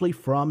actually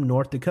from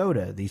North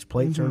Dakota. These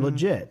plates are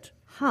legit.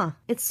 Huh.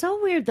 It's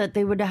so weird that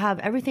they would have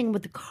everything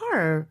with the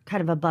car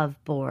kind of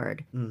above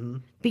board. Mm-hmm.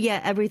 But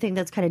yet everything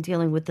that's kind of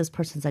dealing with this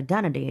person's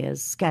identity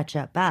is sketch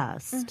at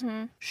best.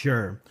 Mm-hmm.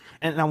 Sure.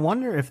 And I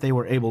wonder if they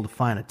were able to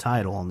find a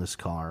title on this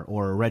car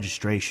or a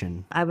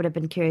registration. I would have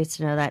been curious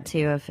to know that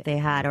too if they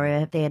had, or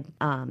if they had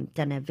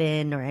done a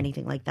VIN or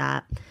anything like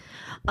that.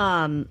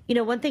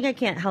 One thing I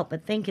can't help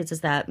but think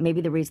is that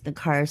maybe the reason the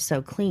car is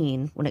so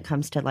clean when it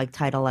comes to like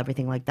title,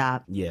 everything like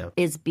that,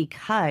 is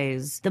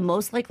because the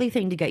most likely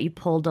thing to get you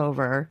pulled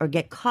over or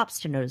get cops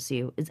to notice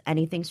you is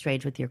anything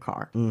strange with your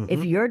car. Mm-hmm.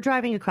 If you're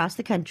driving across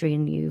the country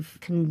and you've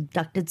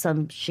conducted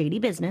some shady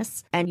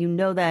business and you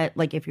know that,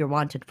 like if you're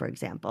wanted, for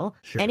example,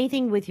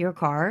 anything with your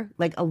car,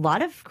 like a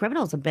lot of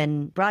criminals have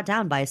been brought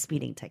down by a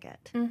speeding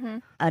ticket,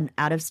 an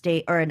out of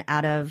state or an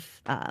out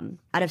of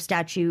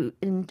statute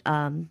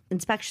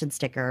inspection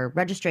sticker,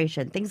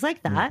 registration, things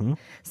like that. Mm-hmm.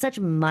 Such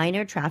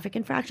minor traffic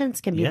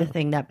infractions can be the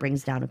thing that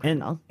brings down a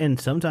criminal. And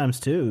sometimes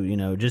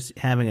too, just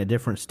having a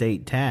different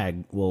state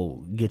tag will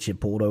get you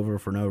pulled over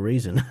for no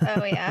reason.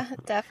 Oh yeah,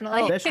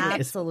 definitely.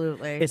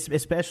 Absolutely.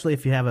 Especially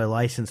if you have a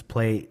license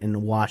plate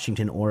in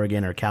Washington,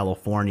 Oregon, or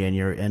California, and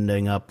you're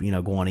ending up,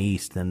 going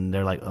east, and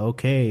they're like,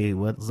 okay,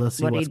 let's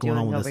see what's going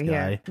on with this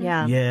guy.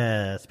 Yeah.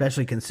 Yeah.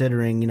 Especially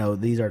considering,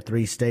 these are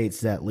 3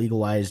 states that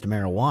legalized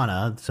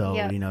marijuana. So,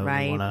 you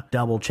want to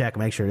double check,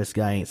 make sure this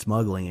guy ain't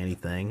smuggling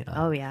anything.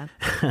 Oh, yeah.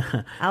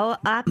 Oh,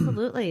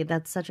 absolutely.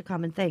 That's such a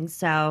common thing.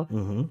 So,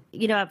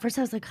 at first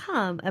I was like,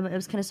 I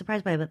was kind of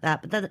surprised by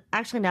that. But then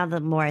actually now the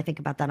more I think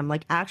about that, I'm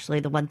like, actually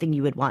the one thing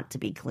you would want to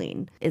be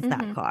clean is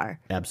that car.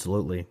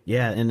 Absolutely.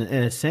 Yeah. And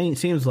it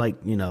seems like,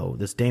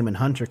 this Damon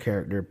Hunter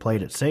character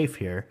played it safe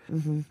here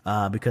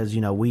because,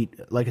 we,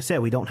 like I said,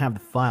 we don't have the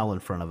file in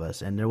front of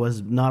us. And there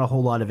was not a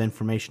whole lot of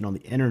information on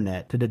the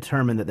internet to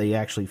determine that they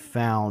actually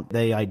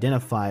they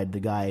identified the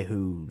guy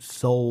who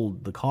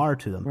sold the car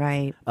to them.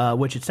 Right.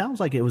 Which it sounds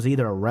like it was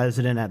either a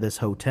resident at this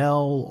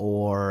hotel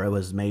or it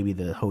was maybe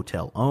the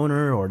hotel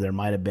owner, or there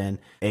might have been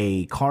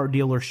a car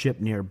dealership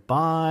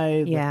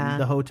nearby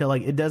the hotel.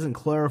 Like, it doesn't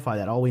clarify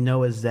that. All we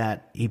know is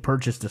that he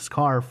purchased this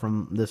car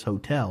from this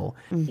hotel.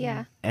 Mm-hmm.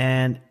 Yeah.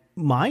 And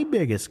my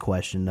biggest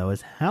question, though,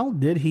 is how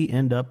did he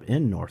end up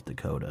in North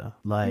Dakota?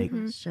 Like,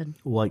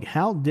 like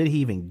how did he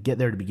even get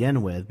there to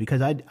begin with?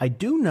 Because I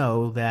do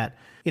know that,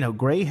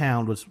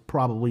 Greyhound was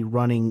probably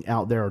running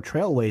out there, or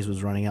Trailways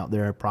was running out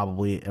there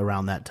probably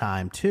around that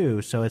time,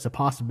 too. So it's a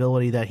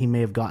possibility that he may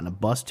have gotten a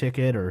bus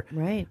ticket or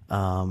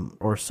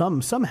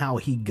somehow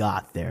he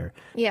got there.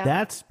 Yeah.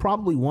 That's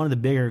probably one of the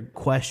bigger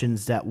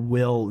questions that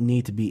will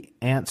need to be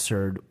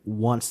answered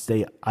once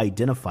they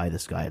identify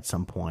this guy at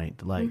some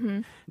point. Like,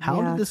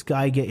 how did this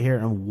guy get here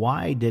and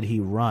why did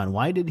he run?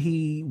 Why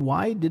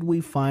did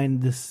we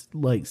find this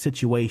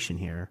situation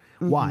here?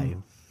 Why?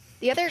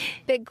 The other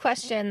big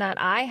question that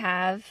I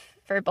have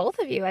for both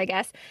of you, I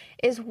guess,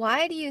 is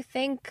why do you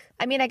think,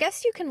 I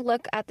guess you can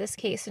look at this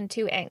case in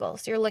 2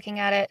 angles. You're looking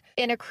at it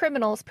in a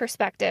criminal's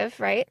perspective,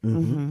 right?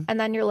 Mm-hmm. And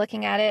then you're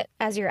looking at it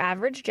as your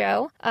average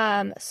Joe.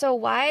 So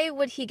why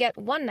would he get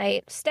one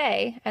night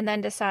stay and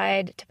then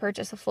decide to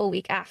purchase a full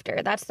week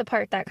after? That's the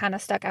part that kind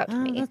of stuck out to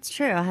me. That's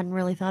true. I hadn't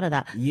really thought of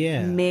that.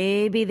 Yeah.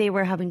 Maybe they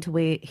were having to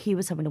wait. He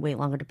was having to wait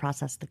longer to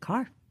process the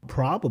car.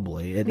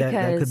 Probably.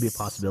 That could be a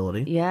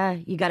possibility. Yeah.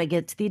 You got to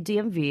get to the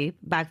DMV.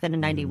 Back then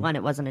in 91,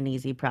 it wasn't an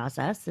easy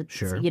process.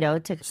 It's,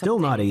 it took Still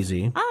not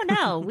easy. Oh,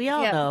 no. We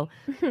all know.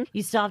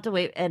 You still have to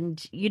wait.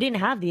 And you didn't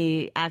have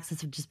the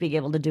access of just being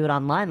able to do it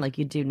online like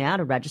you do now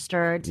to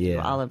register, to do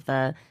all of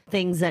the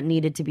things that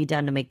needed to be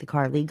done to make the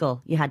car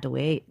legal. You had to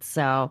wait.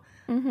 So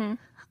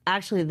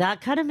actually, that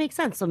kind of makes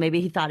sense. So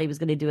maybe he thought he was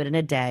going to do it in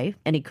a day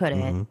and he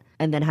couldn't.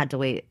 And then had to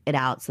wait it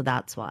out, so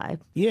that's why.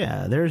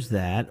 Yeah, there's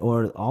that.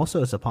 Or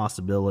also it's a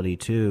possibility,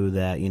 too,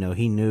 that,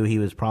 he knew he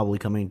was probably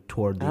coming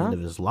toward the end of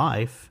his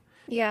life.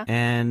 Yeah.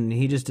 And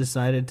he just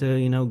decided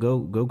to,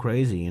 go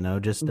crazy,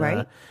 just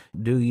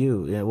do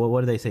you. Yeah, what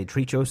do they say?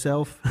 Treat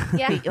yourself?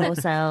 Yeah. Treat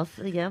yourself.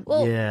 Yeah.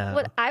 Well,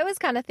 what I was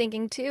kind of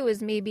thinking, too,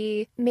 is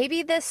maybe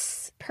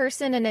this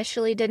person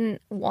initially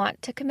didn't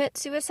want to commit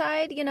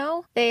suicide,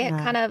 They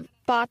kind of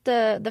bought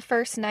the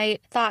first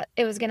night, thought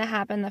it was going to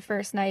happen the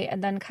first night,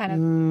 and then kind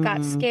of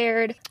got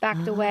scared,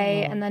 backed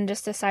away, and then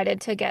just decided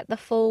to get the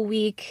full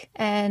week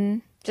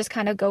and just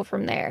kind of go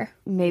from there.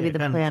 Maybe the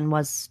plan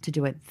was to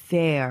do it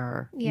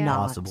there,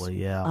 not.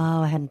 Possibly, yeah.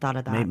 Oh, I hadn't thought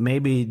of that.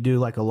 Maybe do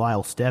like a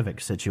Lyle Stevick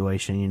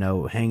situation,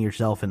 hang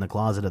yourself in the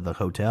closet of the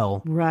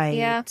hotel. Right.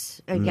 Yeah.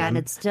 Again,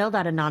 it's still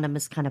that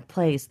anonymous kind of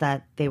place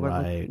that they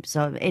were.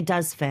 So it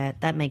does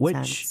fit. That makes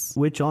sense.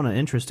 Which, on an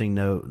interesting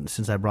note,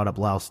 since I brought up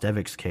Lyle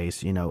Stevick's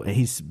case,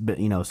 he's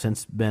been,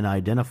 since been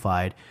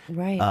identified.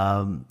 Right.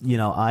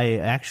 I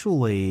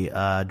actually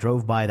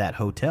drove by that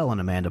hotel in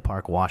Amanda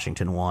Park,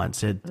 Washington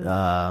once.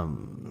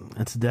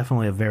 It's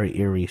definitely a very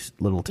eerie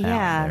little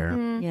town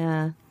there.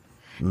 Yeah.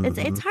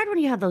 It's hard when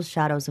you have those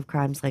shadows of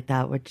crimes like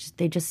that, which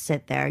they just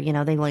sit there,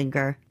 they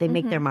linger, they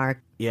make their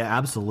mark. Yeah,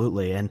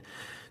 absolutely. And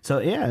So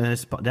yeah, and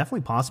it's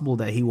definitely possible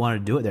that he wanted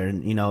to do it there.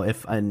 And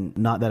and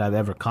not that I've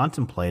ever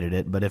contemplated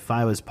it, but if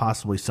I was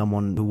possibly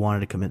someone who wanted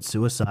to commit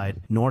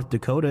suicide, North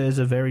Dakota is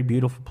a very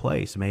beautiful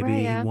place.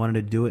 Maybe he wanted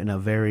to do it in a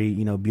very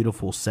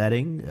beautiful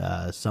setting,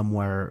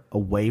 somewhere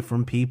away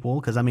from people.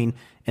 Because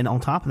and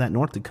on top of that,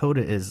 North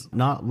Dakota is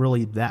not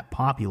really that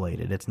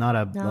populated. It's not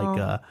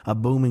a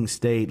booming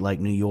state like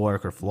New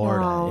York or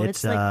Florida. No,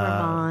 it's like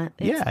Vermont.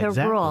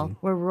 Exactly. Rural.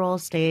 We're rural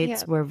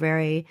states. We're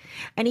very,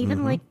 and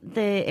even like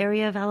the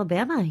area of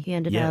Alabama he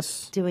ended up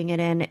doing it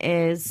in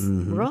is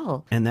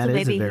rural. And that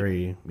is a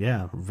very,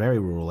 very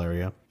rural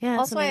area. Yeah.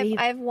 Also, I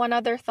have one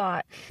other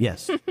thought.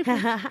 Yes.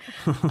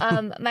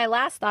 My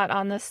last thought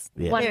on this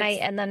one night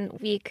and then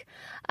week,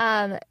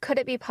 could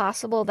it be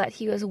possible that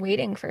he was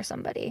waiting for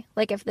somebody?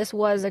 Like if this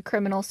was a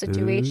criminal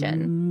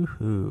situation?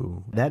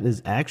 Ooh, that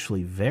is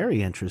actually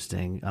very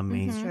interesting.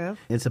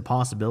 It's a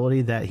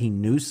possibility that he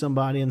knew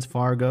somebody in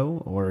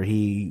Fargo, or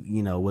he,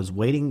 was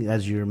waiting,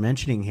 as you're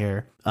mentioning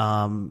here.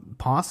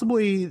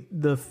 Possibly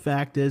the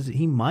fact is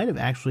he might have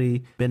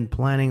actually been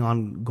planning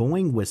on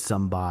going with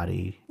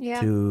somebody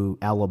to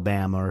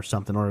Alabama or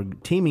something, or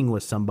teaming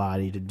with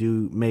somebody to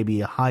do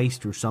maybe a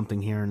heist or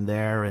something here and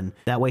there. And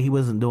that way he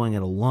wasn't doing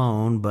it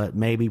alone, but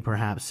maybe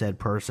perhaps said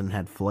person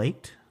had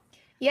flaked.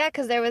 Yeah,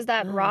 because there was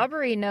that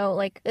robbery note.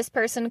 Like, this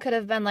person could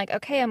have been like,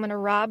 okay, I'm going to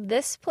rob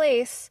this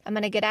place. I'm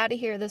going to get out of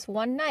here this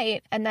one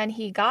night. And then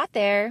he got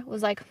there,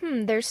 was like,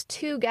 there's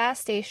 2 gas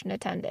station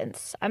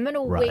attendants. I'm going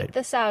to wait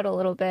this out a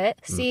little bit,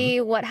 see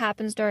what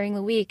happens during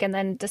the week, and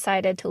then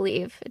decided to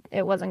leave.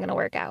 It wasn't going to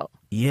work out.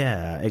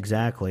 Yeah,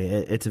 exactly.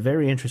 It's a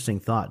very interesting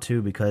thought,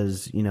 too,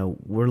 because,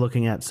 we're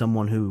looking at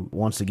someone who,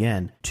 once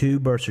again, 2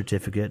 birth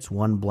certificates,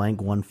 1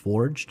 blank, 1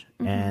 forged,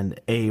 and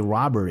a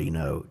robbery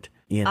note.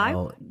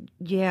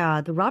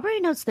 The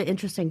robbery note's the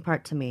interesting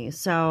part to me.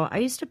 So I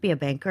used to be a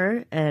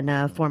banker in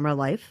a former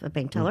life, a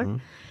bank teller.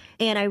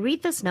 And I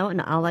read this note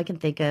and all I can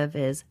think of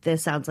is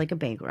this sounds like a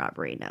bank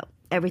robbery note.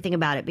 Everything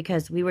about it,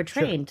 because we were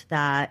trained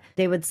that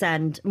they would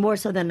send more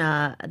so than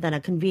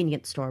a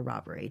convenience store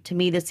robbery. To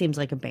me, this seems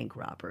like a bank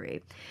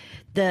robbery.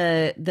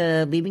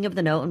 The leaving of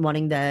the note and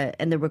wanting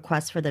the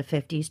request for the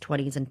 50s,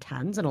 20s, and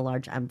 10s in a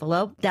large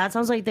envelope. That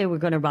sounds like they were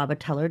going to rob a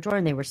teller drawer,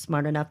 and they were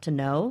smart enough to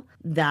know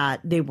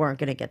that they weren't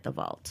going to get the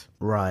vault.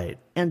 Right.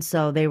 And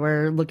so they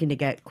were looking to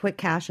get quick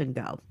cash and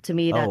go. To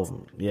me,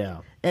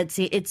 that's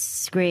it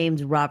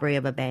screams robbery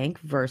of a bank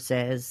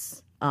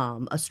versus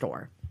a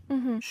store.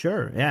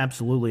 Sure. Yeah,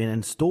 absolutely. And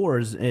in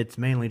stores, it's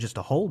mainly just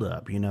a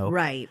holdup,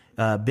 Right.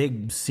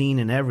 Big scene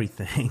and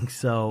everything.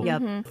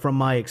 So from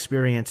my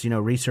experience,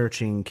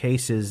 researching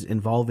cases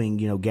involving,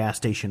 gas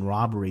station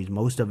robberies,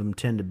 most of them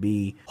tend to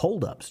be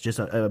holdups, just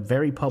a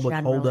very public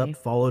holdup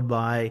followed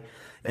by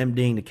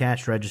emptying the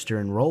cash register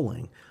and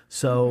rolling.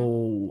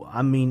 So,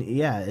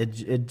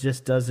 it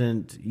just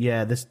doesn't,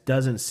 this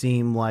doesn't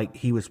seem like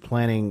he was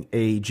planning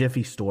a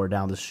Jiffy store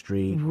down the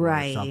street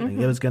or something.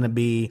 It was going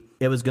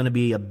to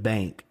be a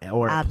bank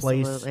or a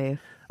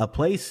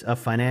place, a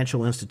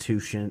financial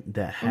institution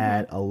that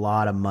had a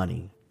lot of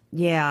money.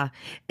 Yeah,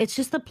 it's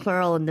just the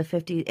plural in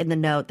the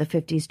note, the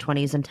 50s,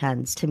 20s, and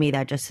 10s. To me,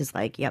 that just is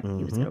like, he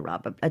was going to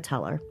rob a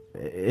teller.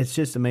 It's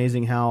just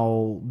amazing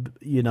how,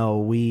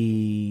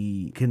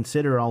 we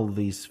consider all of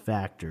these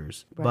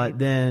factors. Right. But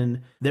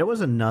then there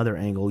was another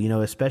angle,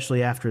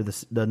 especially after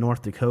the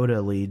North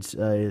Dakota leads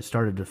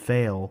started to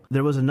fail.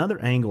 There was another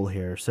angle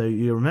here. So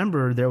you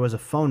remember there was a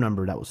phone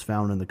number that was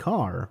found in the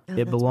car.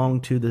 It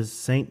belonged to the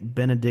St.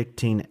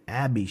 Benedictine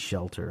Abbey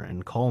shelter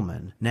in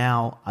Coleman.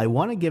 Now, I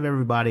want to give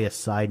everybody a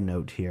side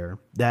note here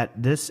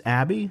that this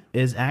abbey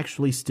is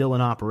actually still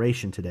in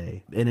operation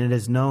today, and it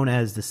is known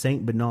as the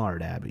St.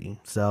 Bernard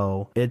Abbey.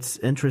 So it's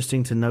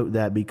interesting to note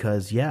that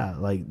because,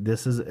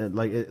 this is I'm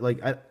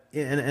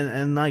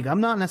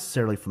not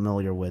necessarily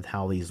familiar with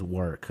how these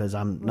work because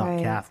I'm not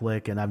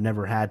Catholic and I've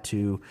never had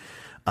to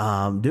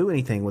do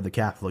anything with the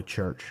Catholic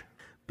Church.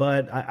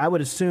 But I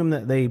would assume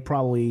that they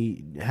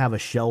probably have a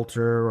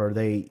shelter or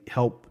they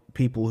help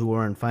people who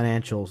are in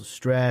financial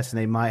stress, and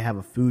they might have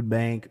a food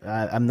bank.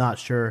 I'm not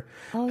sure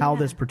how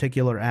this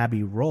particular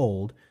abbey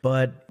rolled,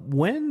 but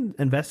when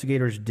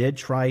investigators did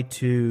try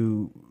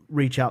to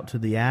reach out to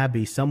the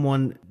abbey,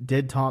 someone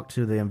did talk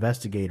to the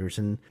investigators,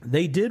 and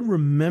they did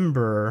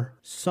remember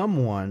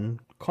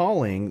someone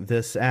calling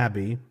this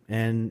abbey,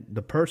 and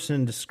the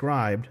person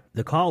described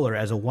the caller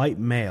as a white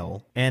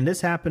male, and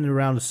this happened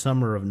around the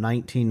summer of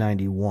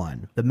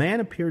 1991. The man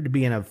appeared to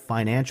be in a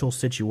financial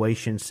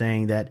situation,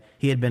 saying that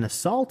he had been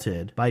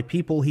assaulted by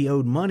people he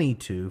owed money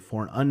to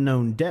for an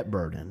unknown debt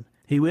burden.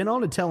 He went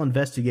on to tell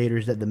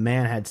investigators that the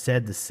man had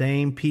said the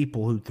same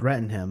people who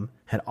threatened him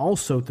had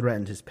also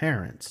threatened his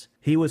parents.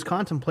 He was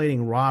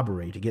contemplating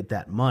robbery to get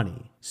that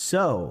money.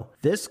 So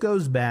this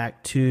goes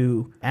back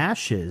to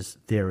Ash's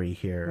theory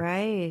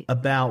here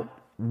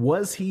about,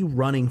 was he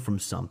running from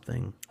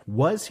something?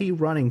 Was he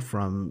running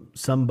from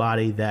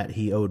somebody that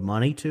he owed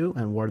money to,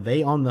 and were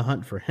they on the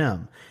hunt for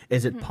him?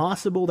 Is it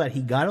possible that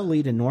he got a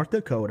lead in North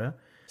Dakota,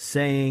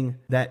 saying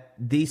that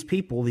these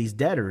people, these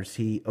debtors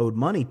he owed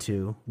money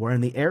to, were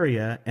in the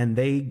area and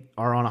they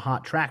are on a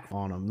hot track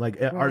on him.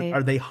 Like,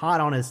 are they hot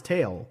on his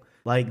tail?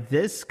 Like,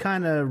 this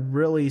kind of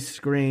really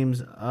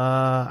screams,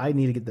 I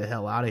need to get the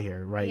hell out of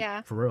here, right?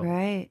 Yeah. For real.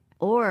 Right.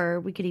 Or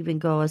we could even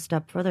go a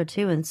step further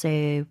too and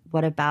say,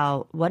 what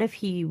if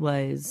he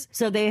was,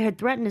 so they had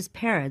threatened his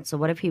parents. So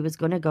what if he was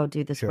going to go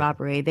do this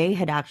robbery? They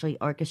had actually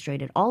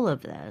orchestrated all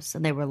of this.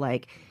 And they were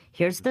like,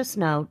 here's this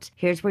note,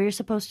 here's where you're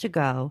supposed to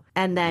go,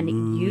 and then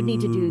you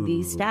need to do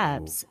these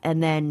steps,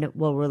 and then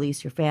we'll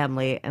release your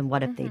family. And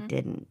what if they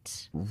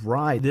didn't?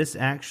 Right. This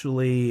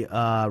actually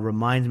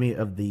reminds me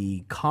of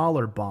the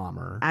collar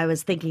bomber. I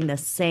was thinking the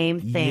same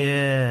thing.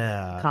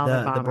 Yeah.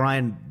 Collar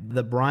bomber.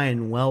 The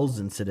Brian Wells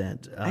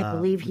incident. I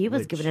believe he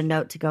was given a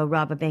note to go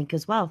rob a bank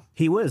as well.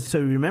 He was. So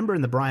remember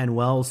in the Brian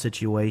Wells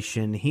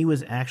situation, he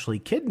was actually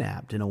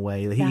kidnapped in a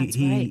way.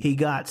 He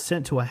got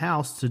sent to a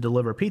house to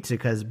deliver pizza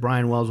because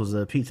Brian Wells was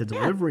a pizza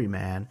delivery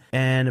man.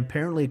 And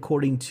apparently,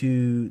 according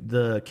to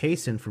the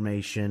case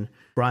information,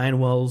 Brian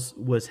Wells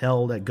was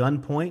held at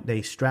gunpoint.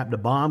 They strapped a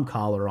bomb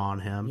collar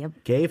on him,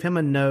 gave him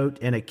a note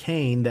and a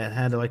cane that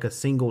had like a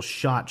single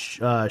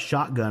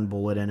shotgun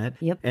bullet in it,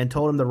 and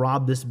told him to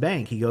rob this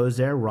bank. He goes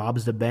there,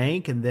 robs the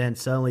bank, and then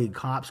suddenly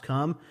cops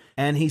come.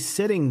 And he's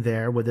sitting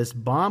there with this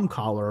bomb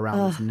collar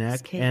around his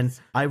neck. And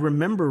I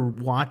remember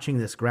watching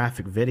this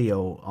graphic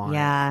video on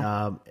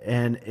it.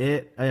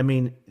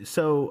 And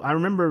so I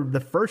remember the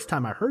first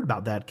time I heard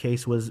about that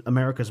case was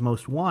America's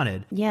Most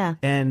Wanted. Yeah.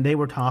 And they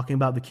were talking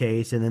about the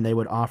case, and then they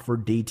would offer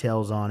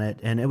details on it.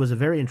 And it was a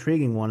very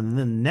intriguing one. And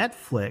then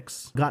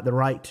Netflix got the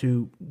right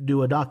to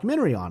do a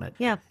documentary on it.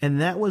 Yeah. And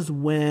that was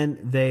when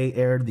they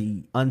aired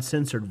the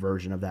uncensored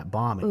version of that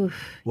bombing,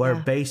 where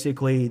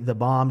basically the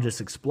bomb just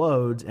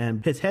explodes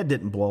and his head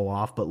didn't blow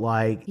off, but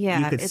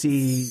you could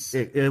see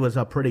it was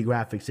a pretty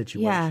graphic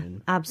situation. Yeah,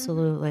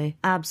 absolutely.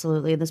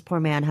 Absolutely. And this poor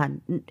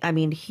man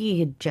he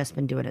had just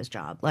been doing his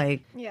job.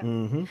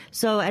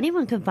 So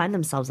anyone can find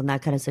themselves in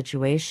that kind of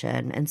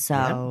situation. And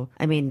so,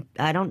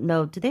 I don't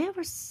know. Did they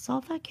ever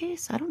solve that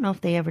case? I don't know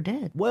if they ever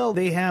did. Well,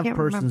 they have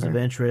persons of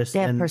interest. They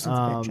have persons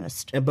of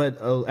interest.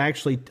 But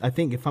actually, I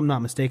think if I'm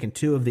not mistaken,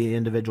 2 of the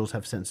individuals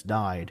have since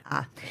died.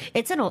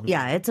 It's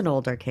an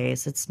older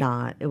case.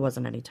 It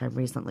wasn't any time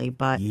recently,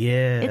 but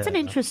it's an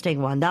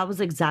interesting one. That was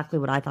exactly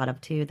what I thought of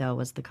too, though,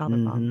 was the collar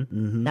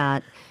bomb.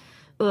 That,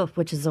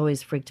 which has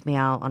always freaked me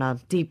out on a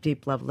deep,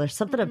 deep level. There's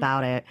something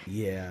about it.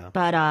 Yeah.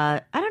 But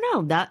I don't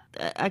know. That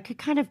I could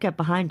kind of get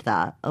behind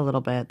that a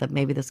little bit. That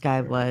maybe this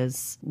guy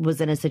was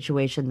in a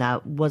situation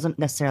that wasn't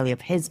necessarily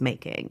of his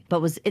making,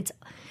 but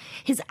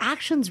his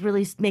actions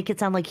really make it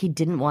sound like he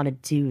didn't want to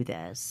do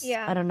this.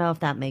 Yeah. I don't know if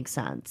that makes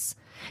sense.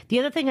 The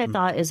other thing I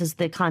thought is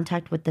the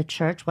contact with the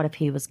church. What if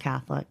he was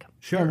Catholic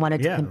and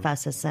wanted to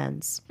confess his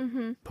sins?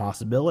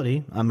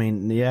 Possibility.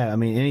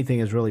 Anything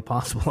is really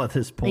possible at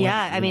this point.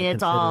 Yeah,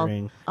 it's all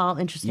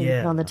interesting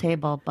on the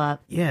table, but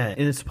and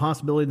it's a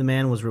possibility the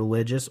man was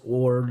religious,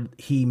 or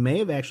he may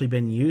have actually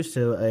been used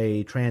to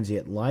a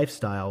transient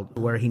lifestyle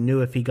where he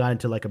knew if he got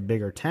into like a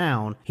bigger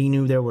town, he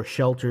knew there were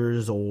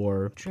shelters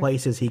or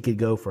places he could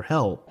go for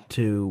help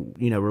to,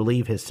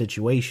 relieve his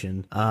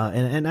situation.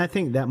 And I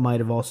think that might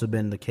have also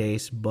been the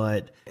case.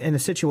 But in a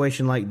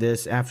situation like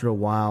this, after a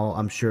while,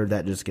 I'm sure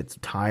that just gets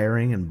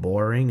tiring and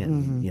boring.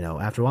 And,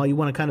 after a while, you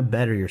want to kind of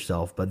better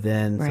yourself. But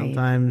then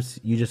sometimes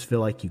you just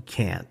feel like you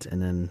can't.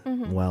 And then,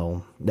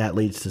 that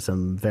leads to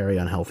some very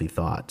unhealthy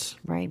thoughts.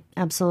 Right.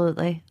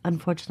 Absolutely.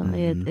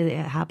 Unfortunately,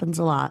 it happens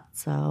a lot.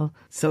 So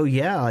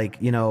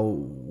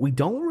we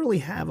don't really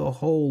have a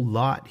whole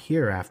lot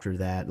here after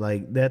that.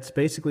 That's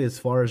basically as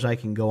far as I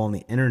can go on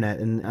the internet.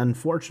 And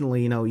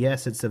unfortunately,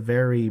 yes, it's a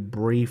very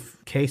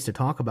brief case to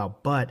talk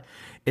about, but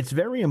it's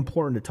very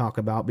important to talk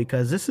about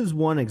because this is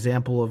one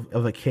example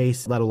of a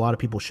case that a lot of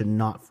people should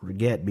not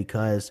forget,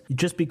 because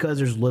just because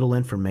there's little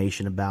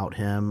information about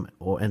him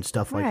and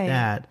stuff like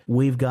that,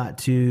 we've got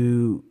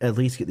to at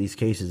least get these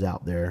cases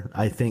out there.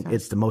 I think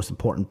it's the most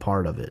important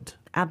part of it.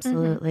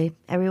 Absolutely.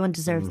 Everyone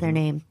deserves their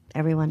name.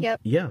 Everyone.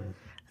 Yep. Yeah.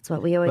 That's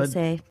what we always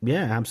say.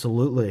 Yeah,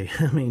 absolutely.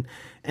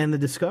 And the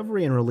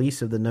discovery and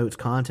release of the note's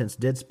contents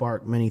did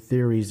spark many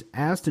theories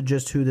as to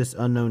just who this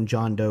unknown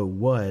John Doe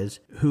was,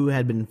 who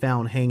had been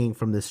found hanging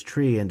from this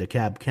tree in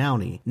DeKalb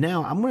County.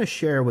 Now, I'm going to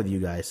share with you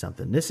guys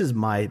something. This is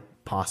my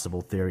possible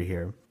theory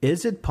here.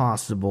 Is it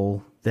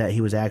possible that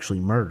he was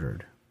actually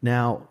murdered?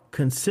 Now,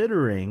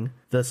 considering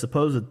the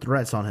supposed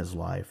threats on his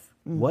life,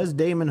 was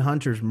Damon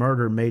Hunter's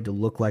murder made to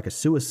look like a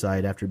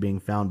suicide after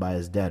being found by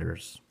his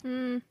debtors?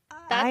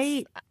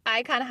 I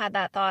kind of had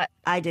that thought.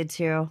 I did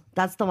too.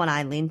 That's the one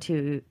I lean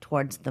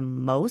towards the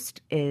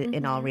most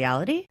in all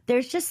reality.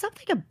 There's just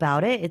something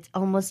about it. It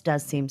almost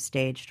does seem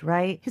staged,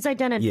 right? His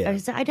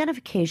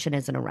identification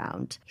isn't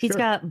around. He's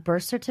got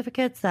birth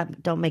certificates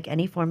that don't make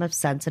any form of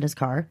sense in his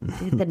car.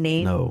 The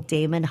name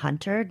Demon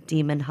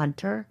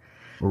Hunter.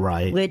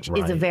 Right. Which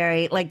is a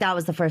very, that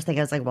was the first thing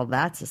I was like, well,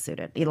 that's that's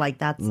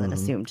an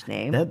assumed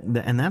name.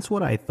 And that's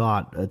what I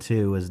thought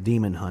too, was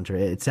Demon Hunter.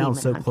 It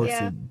sounds so close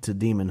to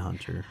Demon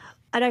Hunter.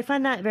 And I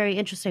find that very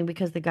interesting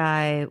because the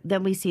guy,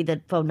 then we see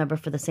the phone number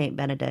for the St.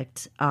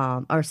 Benedict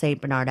or St.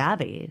 Bernard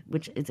Abbey,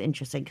 which is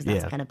interesting because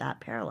that's kind of that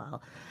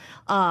parallel.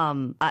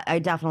 I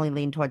definitely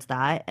lean towards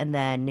that. And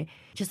then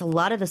just a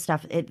lot of the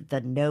stuff,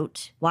 the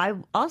note. Why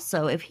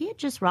also, if he had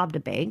just robbed a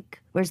bank,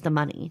 where's the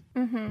money?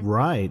 Mm-hmm.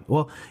 Right.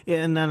 Well,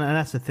 and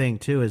that's the thing,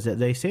 too, is that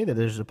they say that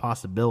there's a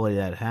possibility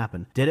that it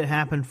happened. Did it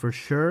happen for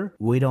sure?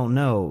 We don't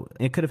know.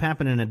 It could have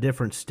happened in a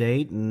different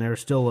state, and there's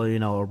still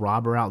a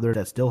robber out there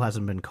that still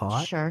hasn't been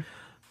caught. Sure.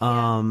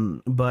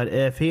 But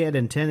if he had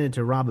intended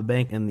to rob a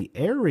bank in the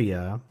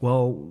area,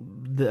 well,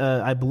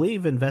 I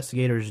believe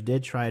investigators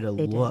did try to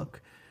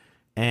look.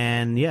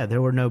 And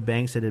there were no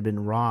banks that had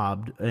been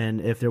robbed. And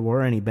if there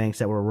were any banks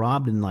that were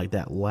robbed in like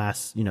that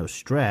last,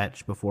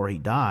 stretch before he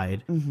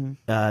died,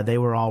 they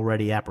were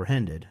already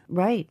apprehended.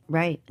 Right.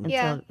 And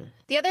so,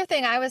 the other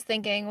thing I was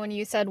thinking when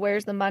you said,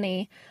 where's the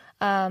money?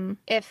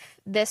 If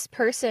this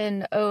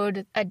person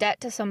owed a debt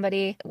to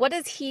somebody, what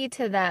is he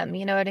to them?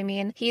 You know what I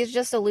mean? He's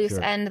just a loose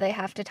end they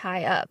have to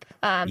tie up.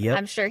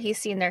 I'm sure he's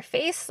seen their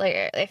face,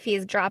 like if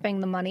he's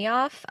dropping the money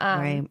off.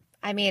 Right.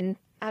 I mean,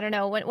 I don't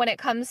know, when it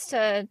comes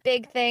to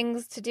big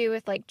things to do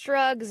with like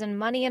drugs and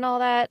money and all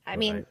that, I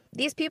mean,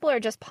 these people are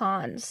just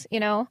pawns,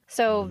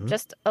 So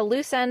just a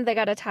loose end they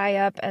got to tie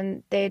up,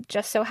 and they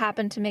just so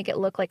happen to make it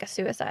look like a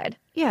suicide.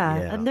 Yeah,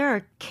 and there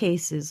are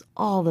cases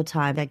all the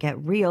time that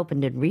get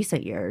reopened in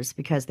recent years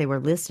because they were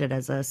listed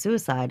as a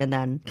suicide and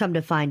then come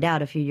to find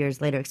out a few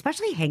years later,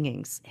 especially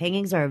hangings.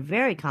 Hangings are a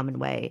very common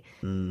way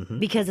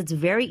because it's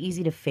very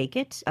easy to fake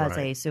it as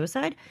a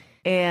suicide.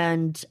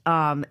 And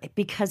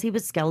because he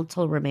was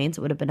skeletal remains,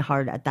 it would have been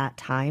hard at that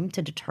time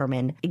to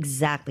determine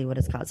exactly what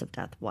his cause of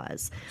death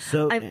was.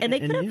 So, and they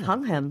could have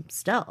hung him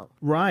still.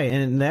 Right.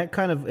 And that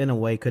kind of, in a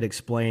way, could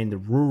explain the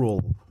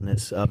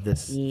ruralness of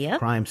this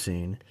crime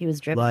scene. He was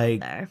driven out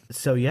there.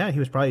 So, he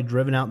was probably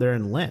driven out there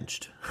and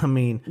lynched. I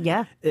mean,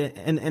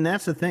 and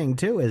that's the thing,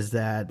 too, is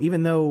that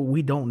even though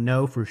we don't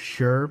know for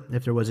sure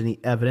if there was any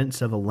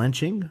evidence of a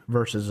lynching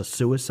versus a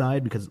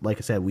suicide, because, like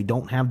I said, we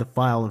don't have the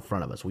file in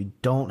front of us. We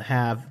don't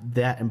have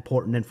that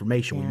important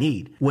information we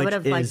need. I would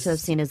have liked to have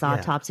seen his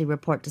autopsy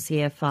report to see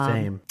if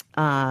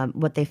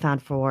what they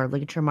found for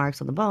ligature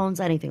marks on the bones,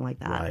 anything like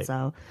that. Right.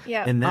 So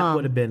and that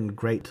would have been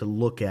great to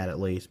look at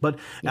least. But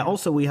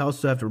also we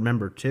also have to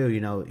remember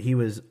too, he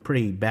was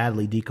pretty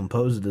badly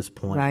decomposed at this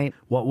point. Right.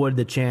 What would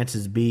the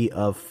chances be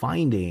of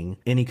finding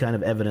any kind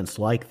of evidence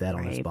like that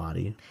on his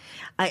body?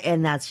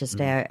 And that's just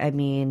fair. I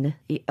mean,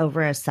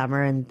 over a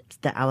summer in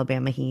the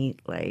Alabama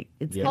heat,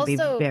 it's going to be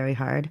very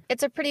hard.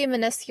 It's a pretty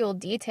minuscule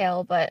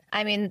detail, but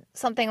I mean,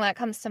 something that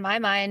comes to my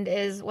mind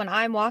is when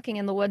I'm walking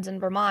in the woods in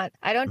Vermont,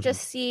 I don't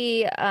just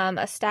see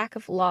a stack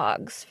of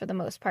logs for the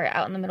most part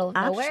out in the middle of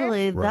nowhere.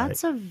 Actually,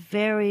 that's a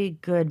very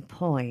good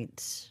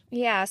point.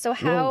 Yeah, so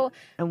how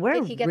and we're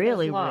did he get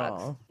really those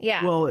logs? rural.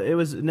 Yeah. Well, it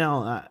was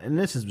now, and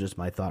this is just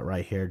my thought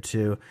right here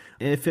too.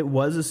 If it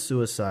was a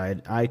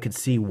suicide, I could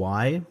see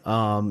why.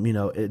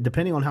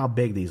 Depending on how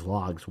big these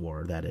logs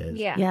were, that is.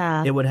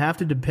 Yeah. It would have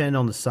to depend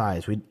on the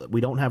size.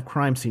 We don't have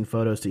crime scene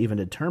photos to even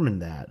determine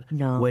that.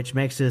 No. Which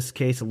makes this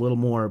case a little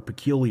more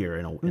peculiar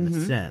in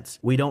a sense.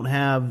 We don't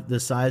have the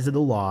size of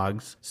the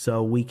logs,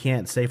 so we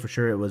can't say for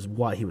sure it was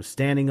what he was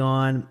standing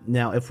on.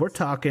 Now, if we're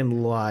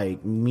talking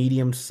like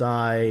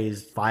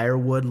medium-sized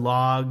firewood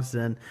logs,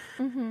 and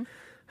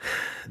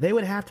they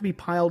would have to be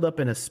piled up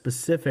in a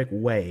specific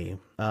way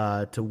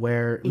to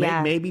where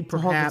maybe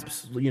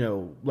perhaps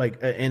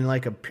in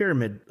like a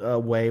pyramid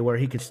way where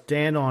he could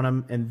stand on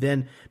them and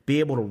then be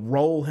able to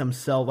roll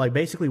himself,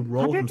 basically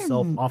roll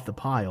himself off the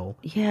pile.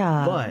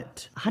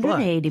 But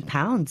 180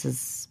 pounds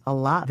is a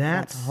lot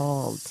to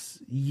hold.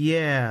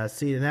 Yeah,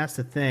 see, and that's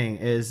the thing,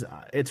 is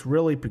it's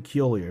really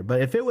peculiar.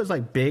 But if it was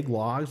like big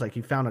logs, like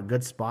you found a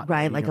good spot,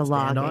 right, like a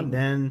log,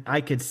 then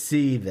I could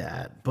see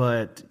that.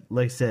 But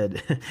like I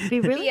said, be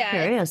really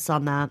curious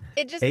on that.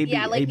 It just like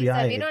you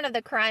said, we don't have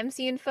the crime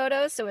scene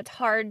photos, so it's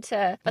hard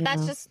to. But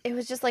it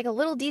was just like a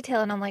little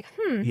detail, and I'm like,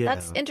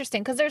 that's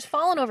interesting because there's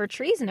fallen over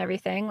trees and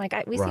everything. Like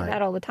we see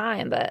that all the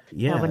time, but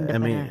I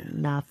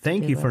mean,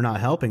 thank you for not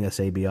helping us,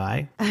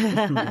 ABI.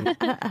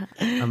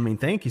 I mean,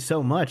 thank you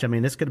so much. I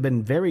mean, this could have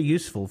been very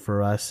useful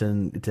for us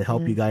and to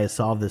help you guys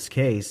solve this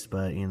case,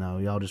 but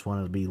y'all just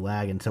wanted to be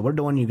lagging, so we're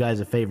doing you guys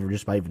a favor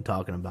just by even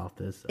talking about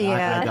this.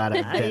 I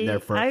gotta get there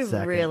for a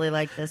second. I really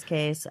like this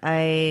case.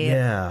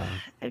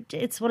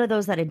 It's one of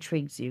those that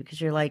intrigues you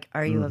because you're like,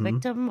 are you a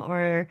victim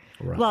or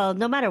well,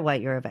 no matter what,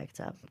 you're a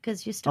victim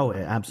because you still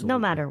absolutely, no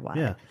matter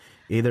what.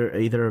 Either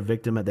a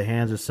victim at the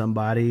hands of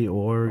somebody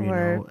or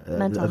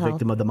a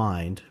victim of the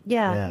mind.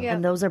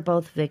 And those are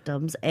both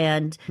victims.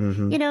 And,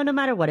 no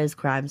matter what his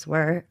crimes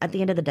were, at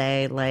the end of the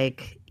day,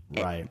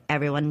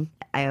 everyone,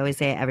 I always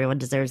say everyone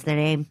deserves their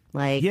name.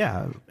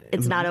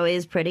 It's not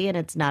always pretty and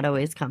it's not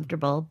always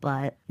comfortable,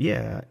 but.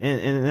 Yeah.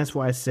 And that's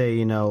why I say,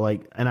 and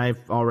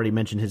I've already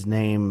mentioned his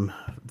name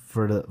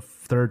for the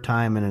third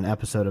time in an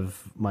episode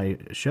of my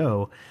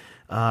show.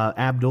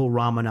 Abdul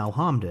Rahman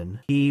Al-Hamdan.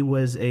 He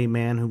was a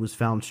man who was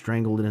found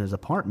strangled in his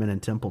apartment in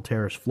Temple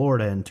Terrace,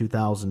 Florida in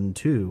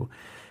 2002.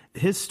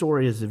 His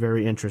story is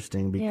very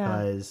interesting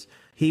because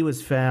he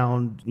was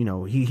found,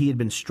 he had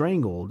been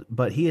strangled,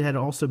 but he had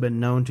also been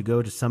known to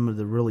go to some of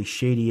the really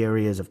shady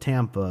areas of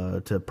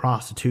Tampa, to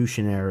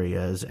prostitution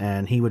areas,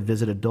 and he would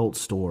visit adult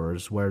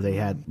stores where they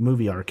had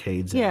movie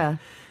arcades. Yeah.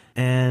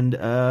 And,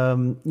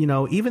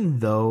 even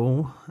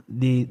though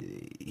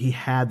he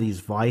had these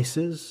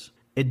vices,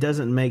 it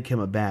doesn't make him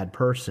a bad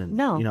person.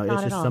 No,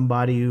 it's just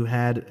somebody who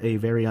had a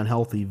very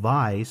unhealthy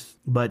vice.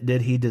 But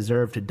did he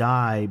deserve to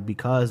die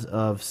because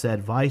of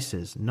said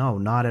vices? No,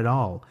 not at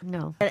all.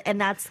 No. And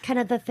that's kind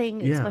of the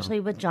thing, especially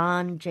with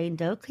Jane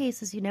Doe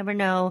cases. You never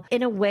know.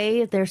 In a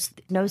way, there's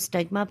no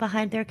stigma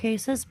behind their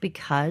cases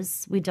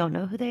because we don't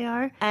know who they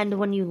are. And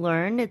when you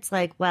learn, it's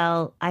like,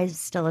 well, I'm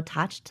still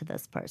attached to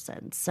this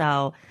person.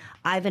 So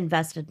I've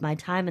invested my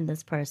time in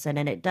this person.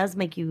 And it does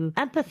make you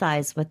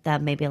empathize with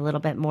them maybe a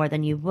little bit more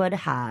than you would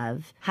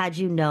have had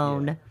you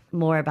known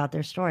more about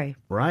their story.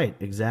 Right,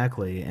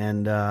 exactly.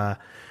 And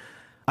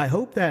I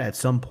hope that at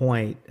some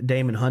point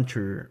Damon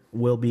Hunter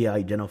will be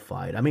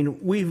identified. I mean,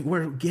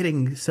 we're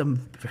getting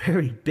some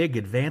very big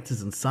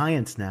advances in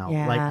science now.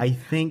 Yeah. Like, I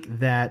think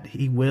that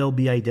he will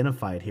be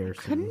identified here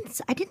soon.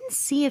 I didn't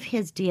see if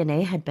his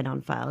DNA had been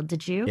on file.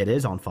 Did you? It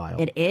is on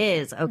file. It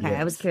is. Okay.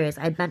 Yes. I was curious.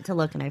 I meant to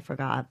look and I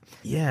forgot.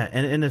 Yeah.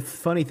 And the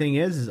funny thing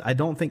is I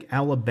don't think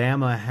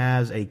Alabama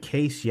has a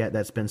case yet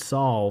that's been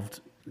solved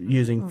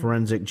using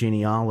forensic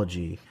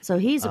genealogy. So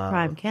he's a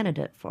prime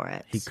candidate for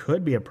it. He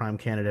could be a prime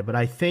candidate, but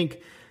I think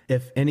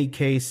if any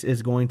case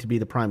is going to be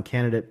the prime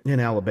candidate in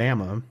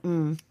Alabama,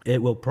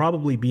 it will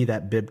probably be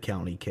that Bibb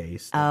County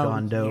case,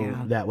 John Doe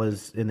that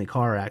was in the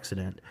car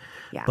accident.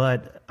 Yeah.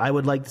 But I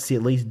would like to see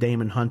at least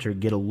Damon Hunter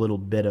get a little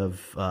bit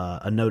of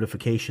a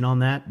notification on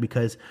that,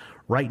 because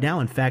right now,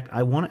 in fact,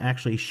 I want to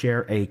actually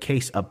share a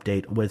case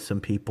update with some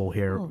people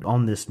here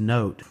on this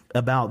note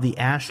about the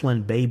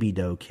Ashland baby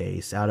doe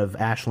case out of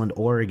Ashland,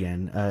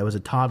 Oregon. It was a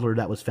toddler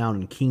that was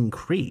found in King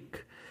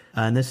Creek.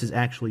 And this is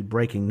actually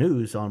breaking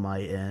news on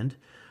my end.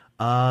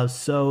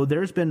 So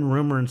there's been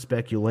rumor and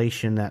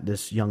speculation that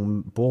this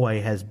young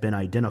boy has been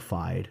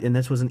identified. And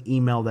this was an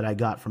email that I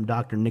got from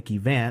Dr. Nikki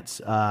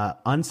Vance,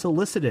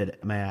 unsolicited,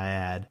 may I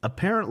add.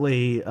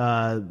 Apparently,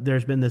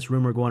 there's been this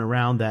rumor going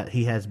around that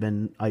he has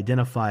been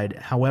identified.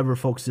 However,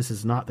 folks, this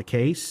is not the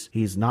case.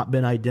 He's not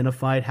been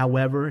identified.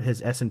 However,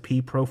 his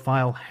S&P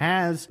profile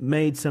has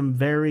made some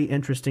very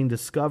interesting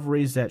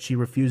discoveries that she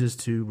refuses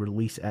to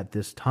release at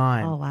this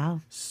time. Oh,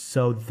 wow.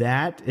 So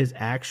that is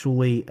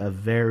actually a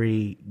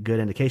very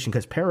good indication,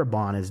 because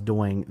Parabon is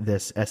doing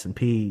this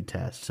S&P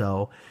test.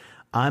 So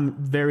I'm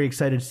very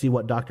excited to see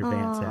what Dr.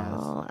 Vance has.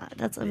 Oh,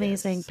 that's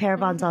amazing. Yes.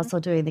 Parabon's also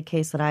doing the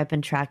case that I've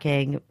been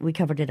tracking. We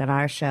covered it on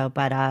our show,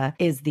 but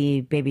is the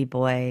baby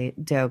boy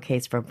doe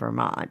case from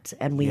Vermont.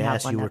 And we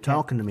have one. Yes, you were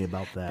talking to me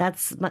about that.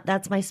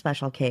 That's my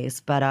special case,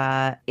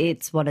 but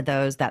it's one of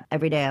those that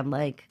every day I'm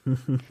like,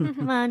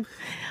 come on.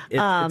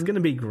 It's going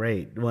to be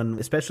great,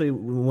 especially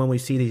when we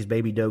see these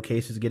baby doe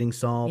cases getting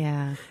solved.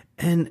 Yeah.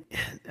 And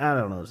I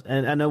don't know.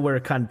 And I know we're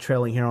kind of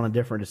trailing here on a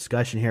different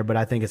discussion here, but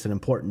I think it's an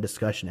important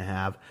discussion to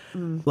have.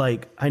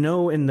 Like, I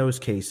know in those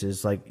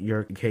cases, like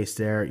your case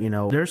there,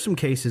 there's some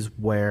cases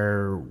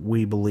where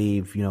we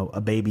believe, a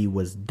baby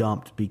was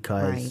dumped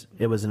because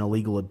it was an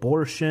illegal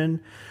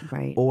abortion,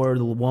 or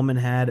the woman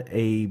had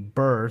a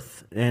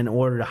birth. In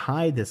order to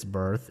hide this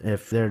birth,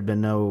 if there had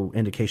been no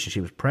indication she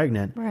was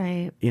pregnant,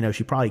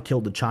 she probably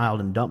killed the child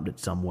and dumped it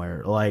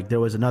somewhere. Like, there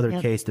was another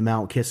case, the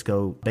Mount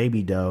Kisco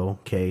baby doe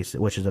case,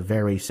 which is a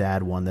very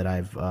sad one that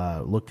I've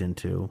looked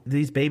into.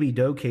 These baby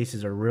doe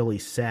cases are really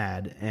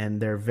sad, and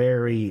they're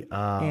very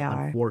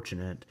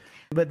unfortunate.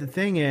 But the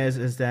thing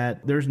is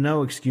that there's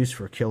no excuse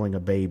for killing a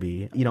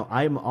baby.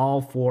 I'm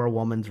all for a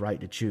woman's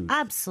right to choose.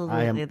 Absolutely.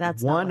 I am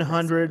That's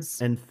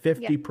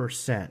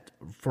 150%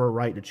 for a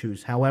right to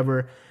choose.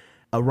 However,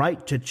 a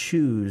right to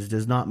choose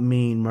does not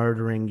mean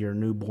murdering your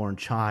newborn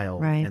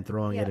child and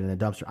throwing it in a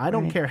dumpster. I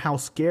don't care how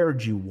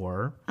scared you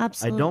were.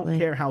 Absolutely. I don't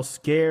care how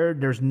scared.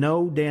 There's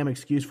no damn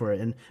excuse for it.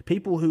 And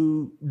people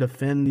who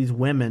defend these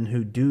women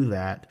who do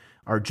that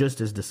are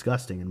just as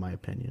disgusting, in my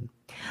opinion.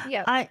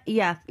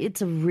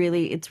 It's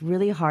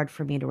really hard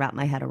for me to wrap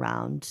my head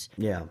around.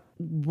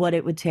 What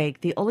it would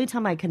take. The only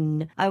time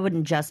I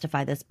wouldn't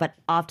justify this, but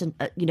often,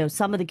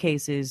 some of the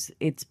cases,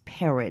 it's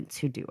parents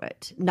who do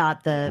it,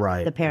 not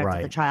the parents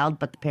of the child,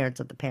 but the parents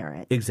of the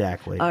parent.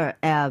 Exactly. Or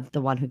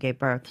the one who gave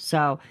birth.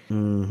 So, I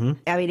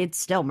mean, it's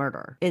still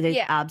murder. It is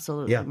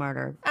absolutely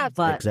murder.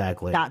 But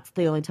exactly. That's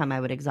the only time I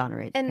would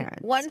exonerate the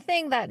parents. One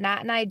thing that Nat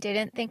and I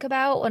didn't think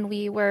about when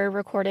we were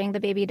recording the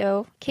baby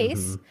doe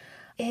case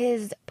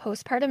is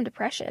postpartum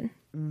depression.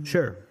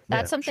 Sure.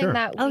 That's something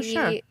that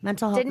we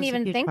Mental health didn't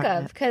even think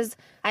of, because,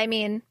 I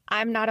mean,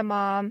 I'm not a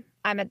mom.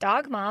 I'm a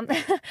dog mom.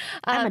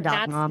 I'm a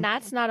dog mom.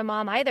 Nat's not a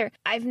mom either.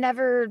 I've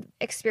never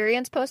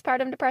experienced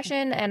postpartum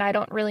depression, and I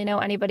don't really know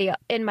anybody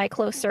in my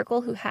close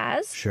circle who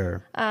has.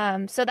 Sure.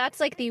 So that's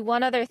like the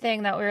one other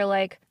thing that we were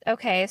like,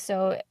 okay,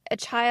 so a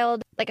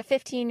child, like a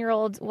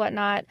 15-year-old,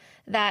 whatnot,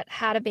 that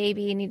had a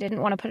baby and you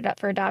didn't want to put it up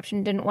for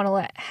adoption, didn't want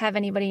to have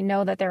anybody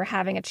know that they're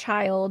having a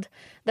child,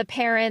 the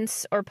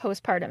parents, or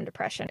postpartum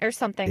depression or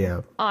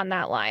something on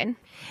that line.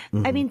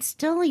 Mm-hmm. I mean,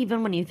 still,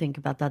 even when you think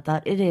about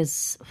that it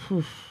is...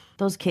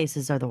 Those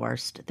cases are the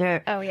worst.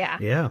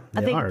 Yeah,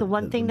 I think the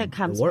one thing that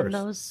comes from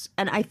those,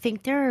 and I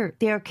think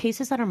they are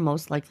cases that are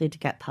most likely to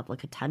get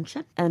public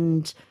attention.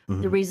 And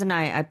the reason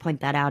I point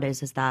that out is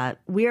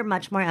that we are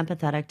much more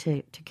empathetic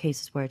to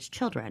cases where it's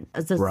children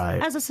as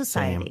a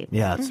society. Same.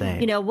 Yeah,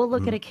 same. You know, we'll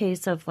look at a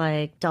case of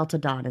like Delta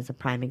Dawn as a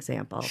prime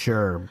example.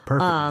 Sure,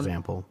 perfect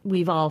example.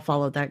 We've all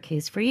followed that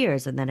case for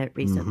years, and then it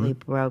recently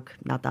broke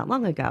not that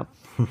long ago,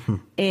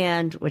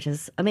 and which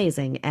is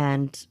amazing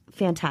and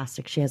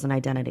fantastic. She has an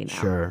identity now.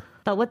 Sure.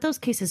 But what those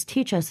cases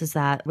teach us is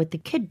that with the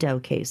kid doe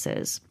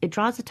cases, it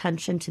draws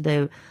attention to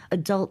the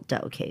adult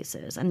doe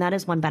cases. And that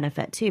is one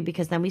benefit too,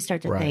 because then we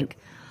start to think,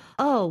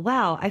 oh,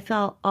 wow, I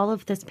felt all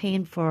of this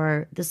pain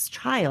for this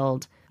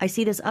child. I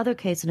see this other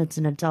case and it's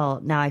an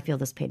adult. Now I feel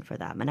this pain for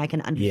them. And I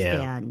can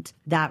understand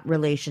that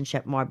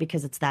relationship more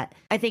because it's that,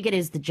 I think it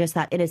is just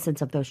that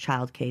innocence of those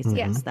child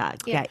cases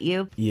that get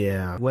you.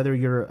 Yeah. Whether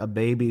you're a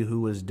baby who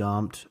was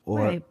dumped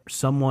or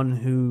someone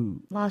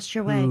who lost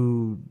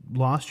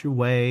your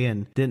way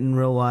and didn't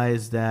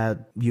realize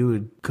that you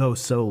would go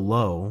so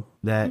low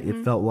that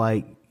it felt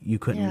like you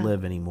couldn't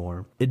live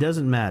anymore. It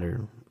doesn't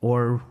matter.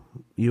 Or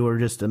you were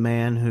just a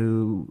man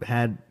who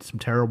had some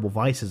terrible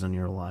vices in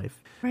your life.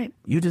 Right.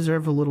 You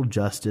deserve a little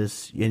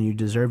justice, and you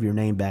deserve your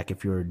name back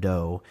if you're a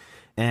doe.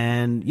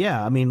 And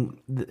yeah, I mean,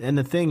 and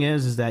the thing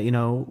is that, you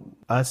know,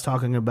 us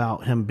talking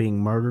about him being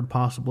murdered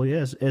possibly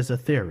is a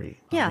theory.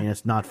 Yeah. I mean,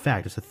 it's not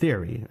fact, it's a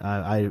theory.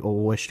 I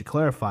wish to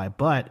clarify,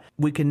 but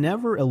we can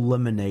never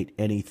eliminate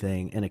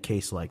anything in a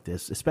case like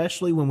this,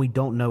 especially when we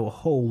don't know a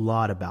whole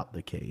lot about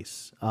the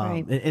case.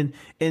 Right.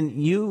 And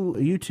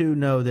you two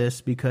know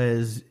this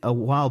because a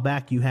while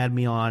back you had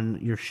me on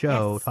your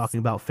show talking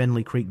about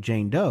Findlay Creek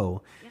Jane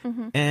Doe.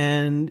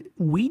 And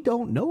we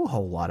don't know a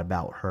whole lot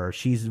about her.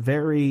 She's a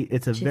very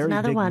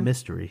big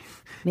mystery.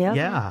 Yep.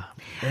 Yeah.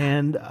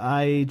 And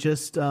I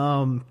just,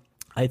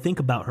 I think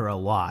about her a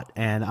lot,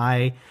 and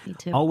I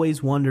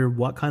always wonder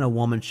what kind of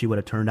woman she would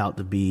have turned out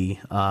to be,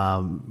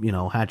 you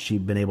know, had she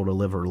been able to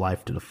live her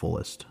life to the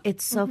fullest.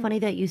 It's so funny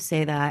that you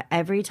say that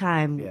every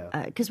time,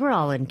 because we're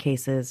all in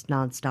cases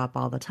nonstop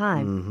all the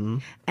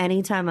time.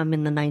 Anytime I'm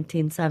in the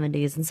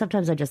 1970s, and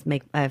sometimes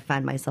I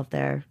find myself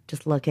there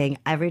just looking.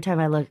 Every time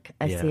I look,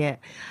 I see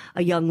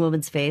a young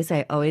woman's face.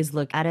 I always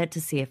look at it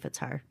to see if it's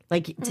her.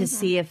 Like to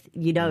see if,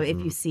 you know, if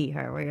you see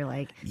her, where you're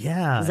like, is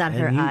that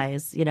her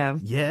eyes, you know?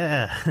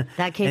 Yeah.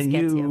 That case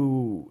gets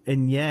you.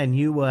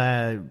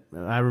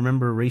 I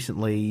remember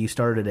recently you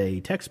started a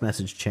text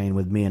message chain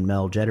with me and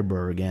Mel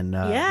Jetterberg, and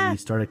we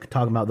started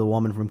talking about the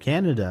woman from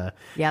Canada.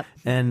 Yep.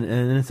 And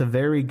it's a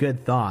very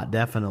good thought,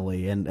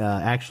 definitely. And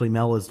actually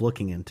Mel is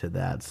looking into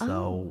that.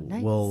 So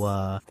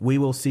nice. We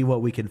will see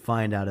what we can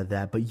find out of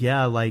that. But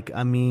yeah, like,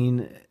 I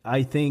mean,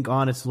 I think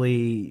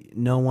honestly,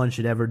 no one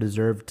should ever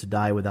deserve to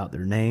die without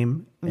their name.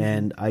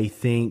 And I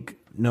think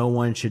no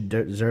one should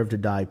deserve to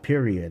die,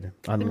 period,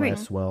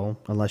 unless you're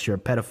a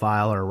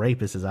pedophile or a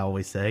rapist, as I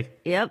always say.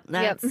 Yep,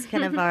 that's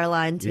kind of our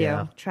line too.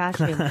 Yeah. Trash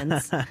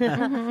humans.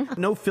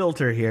 No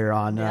filter here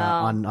on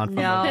no.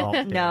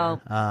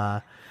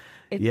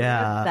 If you're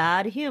a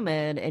bad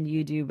human and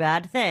you do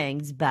bad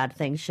things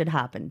should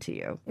happen to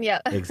you.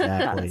 Yeah,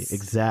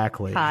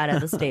 exactly. Kind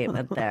of the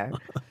statement there.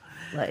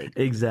 Like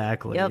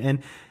exactly,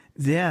 and.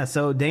 Yeah,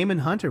 so Damon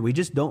Hunter, we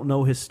just don't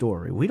know his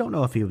story. We don't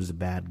know if he was a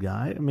bad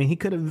guy. I mean, he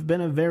could have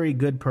been a very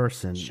good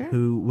person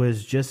who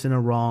was just in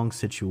a wrong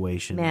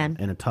situation,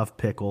 in a tough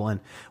pickle, and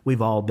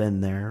we've all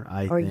been there,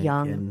 I think.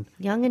 Young and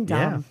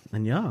dumb. Yeah,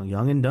 and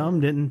young and dumb,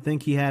 didn't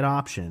think he had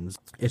options.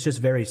 It's just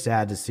very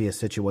sad to see a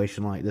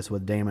situation like this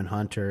with Damon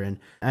Hunter, and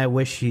I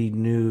wish he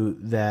knew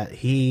that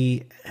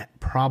he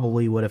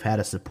probably would have had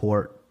a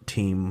support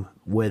team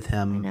with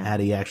him had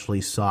he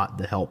actually sought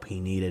the help he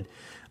needed.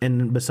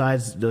 And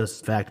besides the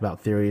fact about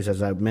theories,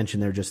 as I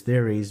mentioned, they're just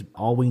theories.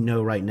 All we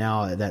know right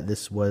now is that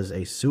this was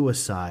a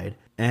suicide.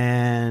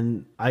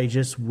 And I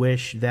just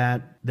wish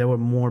that there were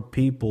more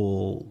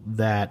people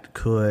that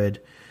could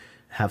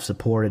have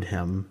supported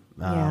him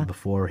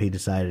before he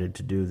decided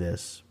to do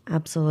this.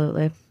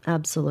 Absolutely.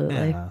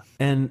 Yeah.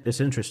 And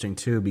it's interesting,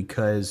 too,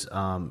 because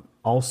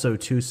also,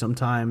 too,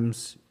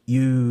 sometimes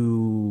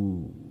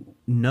you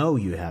know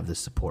you have the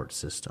support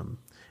system.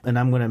 And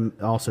I'm going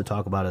to also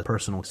talk about a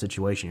personal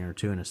situation here,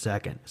 too, in a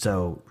second.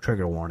 So,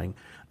 trigger warning.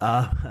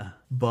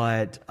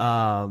 But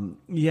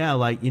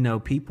like, you know,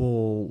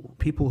 people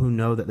who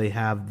know that they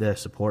have the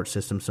support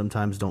system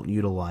sometimes don't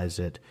utilize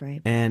it.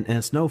 Right. And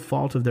it's no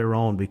fault of their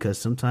own, because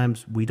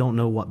sometimes we don't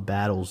know what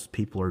battles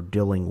people are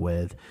dealing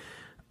with.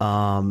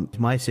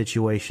 My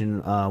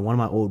situation, one of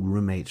my old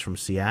roommates from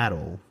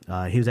Seattle,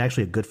 he was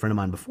actually a good friend of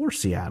mine before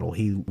Seattle.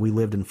 We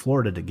lived in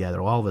Florida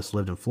together. All of us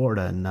lived in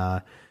Florida,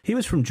 and he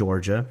was from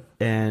Georgia.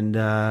 And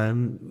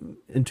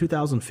in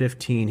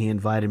 2015, he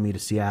invited me to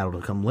Seattle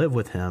to come live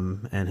with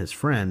him and his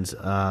friends,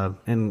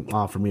 and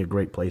offered me a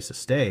great place to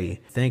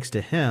stay. Thanks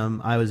to him,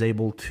 I was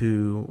able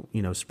to,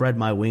 spread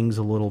my wings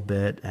a little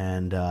bit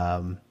and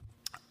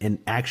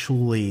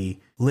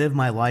actually live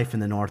my life in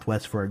the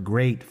Northwest for a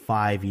great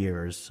 5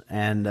 years.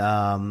 And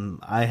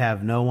I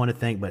have no one to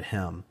thank but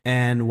him.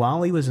 And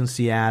while he was in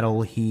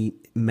Seattle, he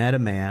met a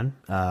man.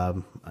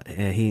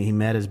 He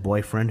met his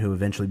boyfriend, who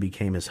eventually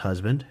became his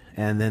husband.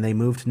 And then they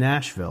moved to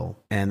Nashville.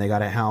 And they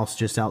got a house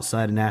just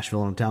outside of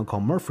Nashville in a town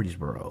called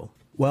Murfreesboro.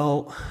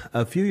 Well,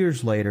 a few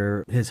years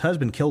later, his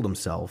husband killed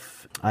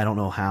himself. I don't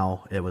know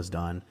how it was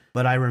done.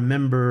 But I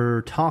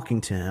remember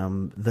talking to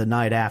him the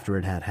night after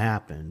it had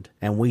happened,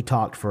 and we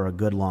talked for a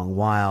good long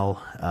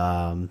while,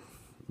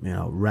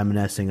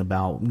 reminiscing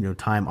about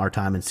our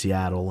time in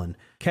Seattle and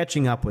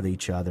catching up with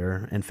each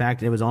other. In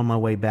fact, it was on my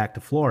way back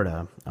to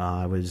Florida.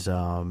 I was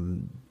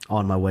on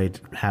my way to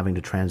having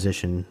to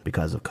transition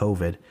because of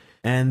COVID.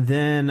 And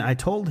then I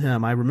told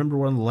him, I remember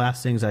one of the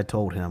last things I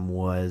told him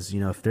was,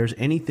 if there's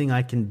anything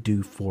I can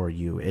do for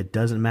you, it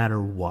doesn't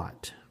matter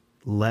what,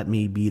 let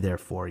me be there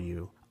for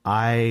you.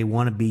 I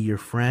want to be your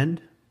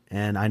friend,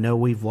 and I know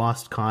we've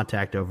lost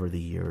contact over the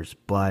years,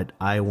 but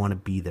I want to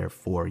be there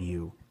for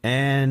you.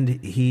 And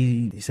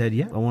he said,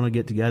 yeah, I want to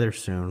get together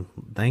soon.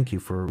 Thank you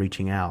for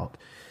reaching out.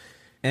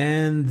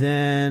 And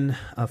then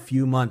a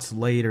few months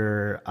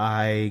later,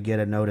 I get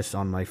a notice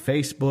on my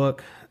Facebook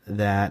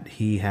that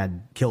he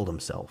had killed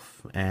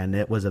himself. And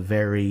it was a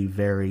very,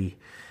 very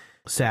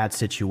sad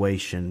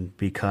situation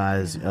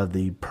because of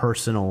the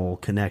personal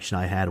connection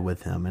I had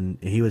with him. And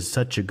he was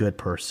such a good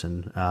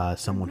person,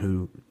 someone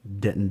who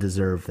didn't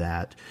deserve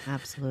that.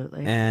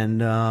 Absolutely.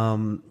 And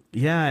and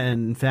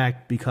in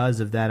fact, because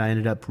of that, I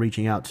ended up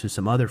reaching out to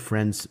some other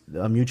friends,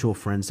 mutual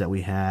friends that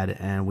we had,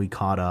 and we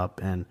caught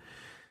up. And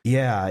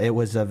yeah, it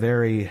was a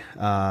very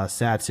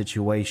sad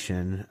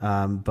situation.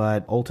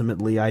 But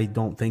ultimately, I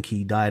don't think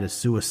he died of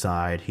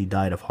suicide. He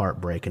died of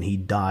heartbreak, and he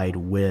died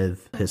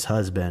with his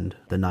husband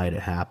the night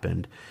it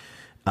happened.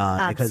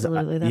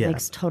 Absolutely. That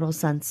makes total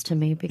sense to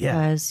me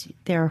because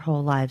their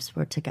whole lives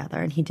were together,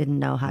 and he didn't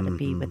know how to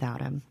be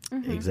without him.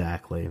 Mm-hmm.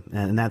 Exactly.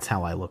 And that's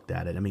how I looked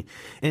at it. I mean,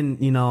 and,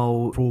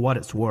 for what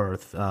it's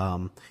worth,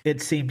 it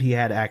seemed he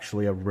had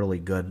actually a really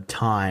good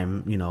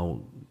time,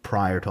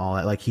 prior to all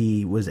that. Like,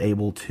 he was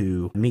able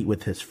to meet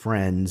with his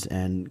friends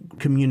and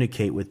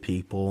communicate with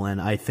people. And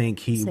I think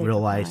he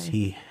realized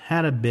he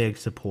had a big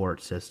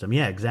support system.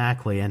 Yeah,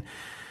 exactly.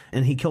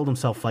 And he killed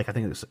himself, I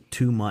think it was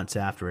 2 months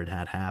after it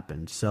had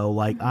happened. So,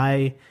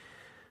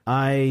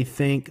 I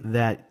think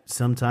that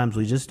sometimes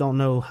we just don't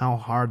know how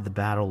hard the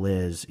battle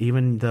is.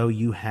 Even though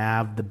you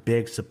have the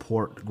big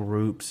support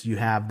groups, you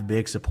have the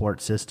big support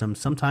system,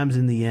 sometimes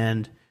in the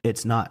end,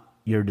 it's not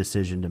your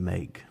decision to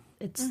make.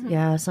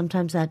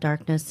 Sometimes that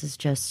darkness is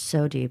just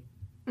so deep,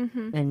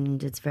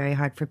 and it's very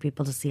hard for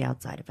people to see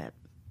outside of it.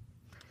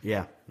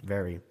 Yeah,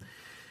 very.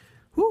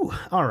 Whew,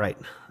 all right.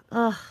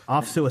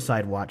 Off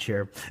suicide watch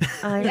here.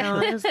 I know.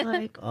 I was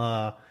like,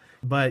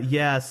 but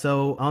yeah.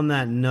 So on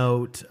that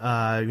note,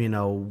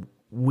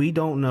 we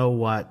don't know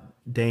what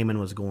Damon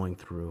was going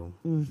through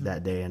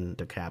that day in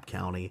DeKalb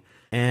County,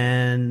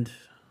 and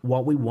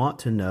what we want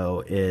to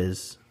know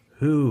is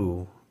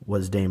who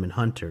was Damon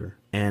Hunter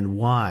and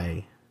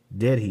why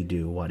did he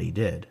do what he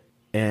did,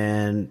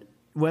 and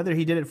whether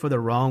he did it for the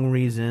wrong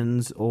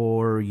reasons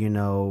or,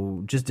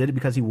 just did it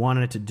because he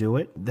wanted to do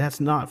it, that's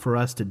not for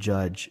us to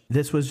judge.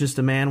 This was just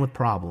a man with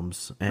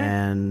problems,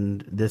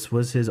 and this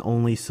was his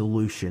only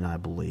solution, I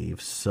believe.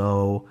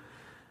 So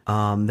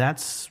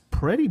that's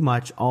pretty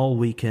much all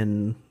we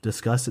can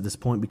discuss at this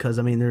point because,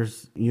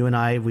 you and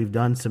I, we've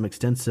done some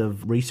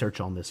extensive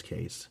research on this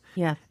case.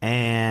 Yeah.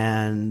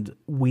 And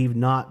we've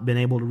not been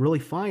able to really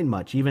find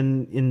much,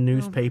 even in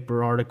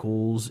newspaper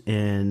articles.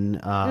 It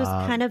was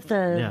kind of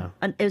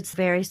it's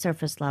very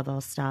surface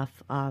level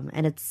stuff.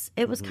 And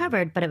it was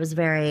covered, but it was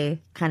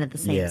very kind of the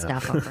same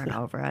stuff over and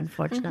over,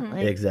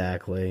 unfortunately.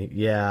 Exactly.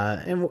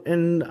 Yeah.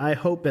 And I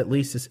hope at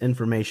least this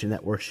information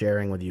that we're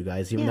sharing with you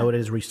guys, even though it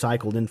is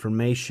recycled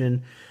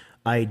information,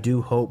 I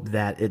do hope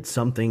that it's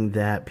something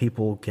that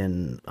people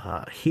can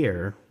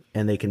hear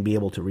and they can be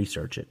able to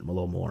research it a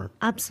little more.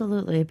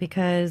 Absolutely,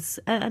 because,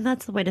 and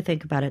that's the way to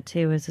think about it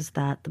too, is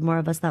that the more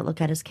of us that look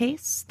at his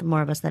case, the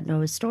more of us that know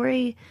his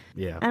story,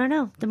 I don't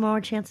know, the more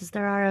chances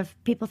there are of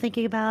people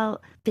thinking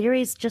about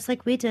theories just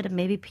like we did and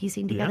maybe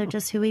piecing together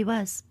just who he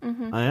was.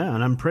 Yeah,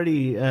 and I'm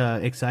pretty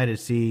excited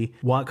to see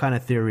what kind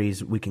of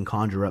theories we can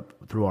conjure up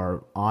through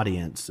our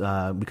audience,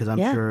 because I'm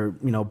sure,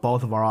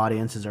 both of our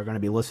audiences are going to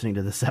be listening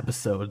to this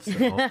episode.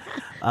 So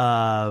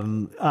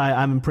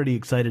I'm pretty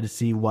excited to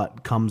see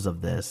what comes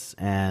of this.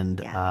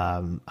 And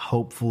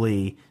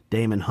hopefully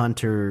Damon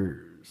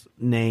Hunter's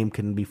name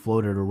can be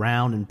floated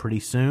around and pretty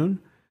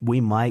soon. we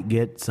might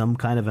get some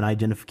kind of an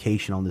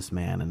identification on this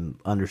man and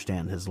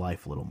understand his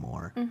life a little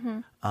more.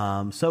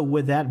 So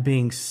with that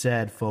being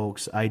said,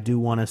 folks, I do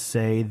want to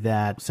say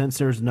that since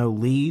there's no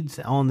leads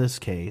on this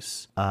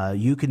case,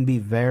 you can be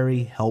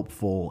very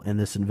helpful in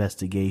this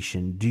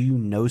investigation. Do you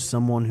know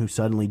someone who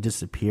suddenly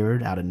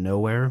disappeared out of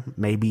nowhere,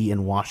 maybe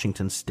in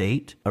Washington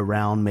State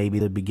around maybe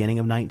the beginning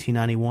of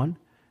 1991?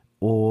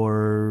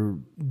 Or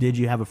did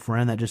you have a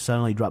friend that just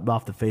suddenly dropped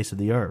off the face of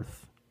the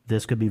earth?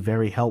 This could be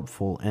very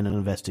helpful in an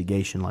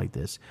investigation like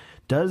this.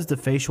 Does the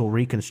facial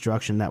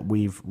reconstruction that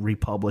we've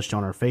republished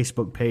on our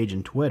Facebook page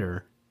and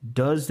Twitter,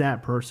 does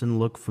that person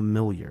look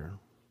familiar?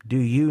 Do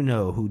you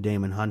know who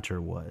Damon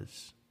Hunter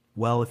was?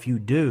 Well, if you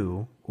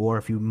do, or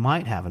if you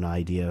might have an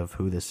idea of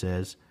who this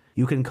is,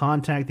 you can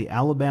contact the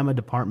Alabama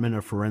Department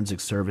of Forensic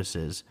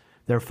Services.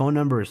 Their phone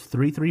number is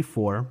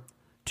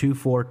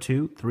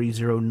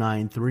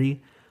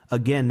 334-242-3093.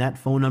 Again, that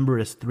phone number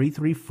is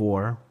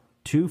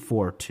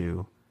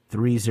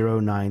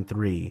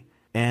 334-242-3093.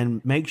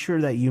 And make sure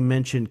that you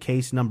mention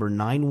case number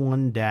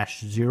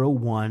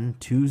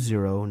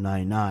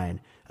 91-012099.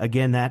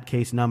 Again, that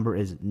case number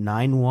is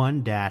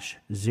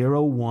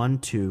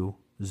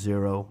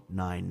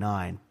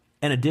 91-012099.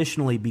 And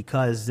additionally,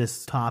 because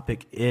this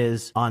topic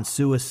is on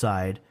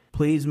suicide,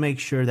 please make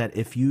sure that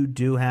if you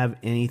do have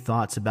any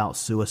thoughts about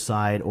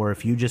suicide, or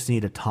if you just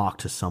need to talk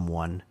to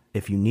someone,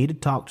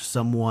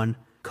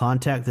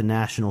 contact the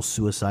National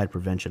Suicide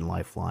Prevention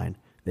Lifeline.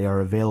 They are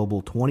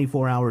available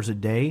 24 hours a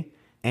day,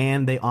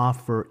 and they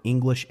offer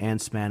English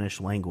and Spanish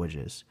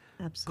languages.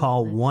 Absolutely.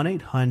 Call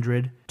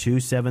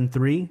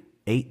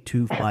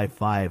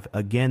 1-800-273-8255.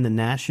 Again, the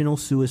National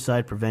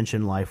Suicide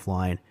Prevention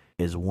Lifeline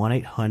is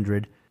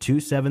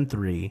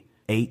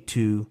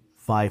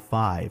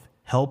 1-800-273-8255.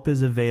 Help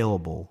is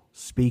available.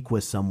 Speak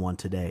with someone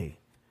today.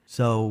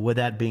 So with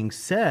that being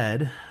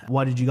said,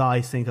 what did you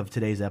guys think of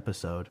today's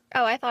episode?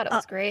 Oh, I thought it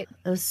was great.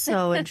 It was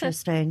so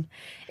interesting.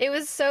 It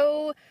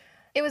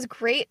was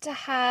great to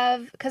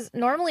have, because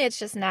normally it's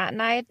just Nat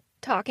and I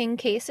talking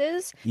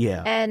cases.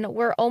 Yeah. And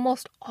we're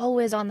almost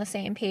always on the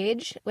same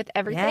page with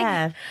everything.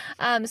 Yeah.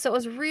 So it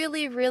was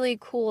really, really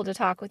cool to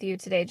talk with you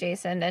today,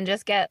 Jason, and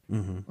just get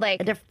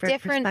like a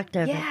different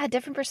perspective. Yeah,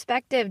 different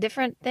perspective,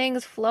 different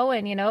things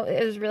flowing, you know.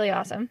 It was really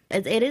awesome.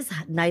 It is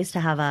nice to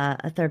have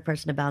a third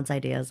person to bounce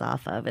ideas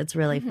off of. It's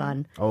really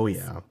fun. Oh,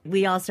 yeah.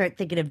 We all start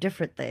thinking of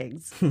different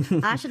things.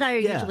 Ash and I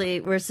are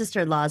we're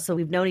sister-in-laws, so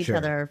we've known each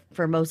other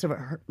for most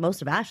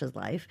of Ash's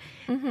life.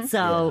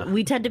 So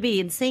we tend to be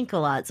in sync a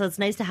lot. So it's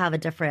nice to have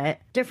a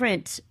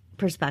different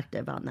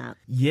perspective on that.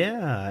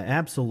 Yeah,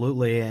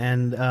 absolutely.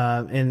 And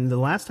the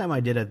last time I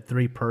did a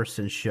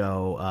 3-person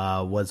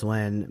show was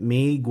when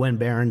me, Gwen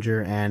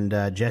Behringer,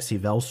 and Jesse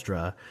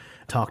Velstra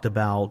talked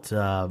about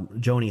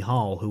Joni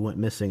Hall, who went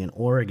missing in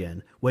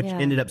Oregon, which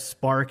ended up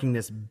sparking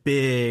this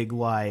big,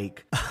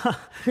 like,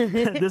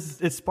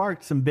 it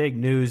sparked some big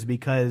news,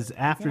 because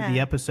after the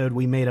episode,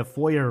 we made a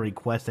FOIA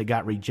request that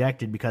got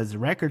rejected because the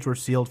records were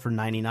sealed for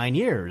 99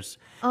 years.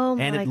 Oh,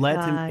 my and it led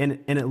God. to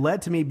it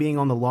led to me being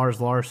on the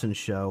Lars Larson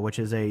show, which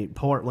is a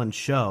Portland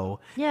show.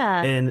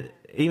 Yeah. And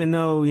even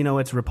though, you know,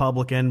 it's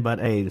Republican, but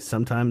hey,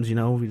 sometimes, you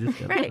know, we just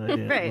right.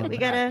 We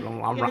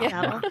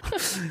gotta.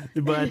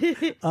 But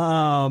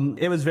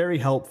it was very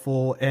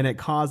helpful, and it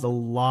caused a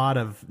lot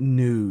of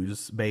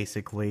news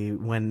basically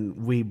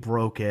when we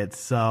broke it.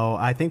 So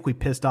I think we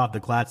pissed off the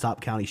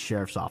Clatsop County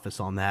Sheriff's Office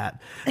on that.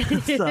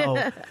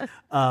 So,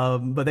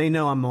 but they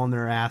know I'm on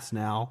their ass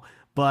now.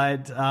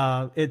 But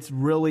it's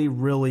really,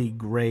 really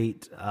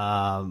great.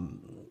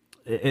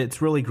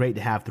 It's really great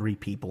to have 3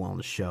 people on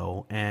the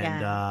show,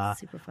 and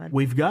super fun.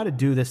 We've got to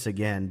do this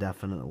again,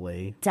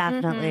 definitely.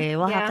 Definitely.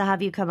 We'll have to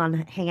have you come on,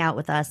 hang out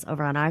with us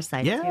over on our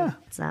site too.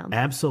 So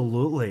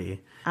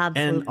absolutely.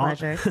 Absolute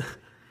pleasure.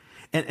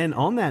 And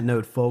on that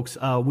note, folks,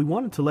 we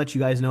wanted to let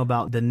you guys know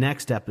about the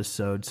next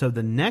episode. So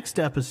the next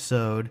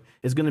episode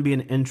is going to be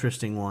an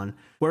interesting one.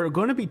 We're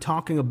going to be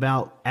talking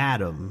about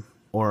Adam,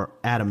 or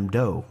Adam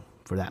Doe,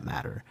 for that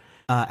matter.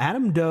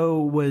 Adam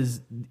Doe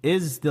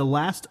is the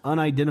last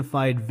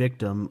unidentified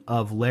victim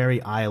of Larry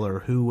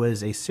Eiler, who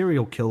was a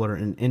serial killer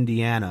in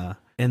Indiana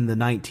in the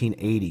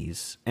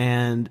 1980s.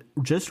 And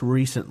just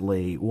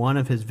recently, one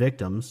of his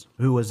victims,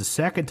 who was the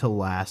second to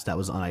last that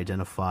was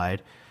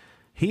unidentified,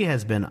 he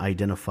has been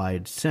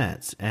identified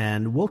since.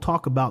 And we'll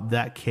talk about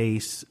that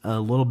case a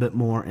little bit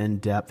more in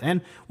depth.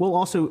 And we'll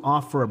also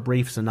offer a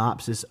brief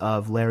synopsis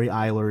of Larry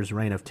Eiler's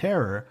reign of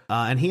terror.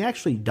 And he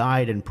actually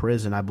died in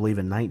prison, I believe,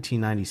 in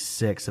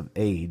 1996 of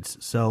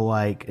AIDS. So,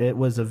 like, it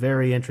was a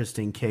very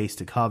interesting case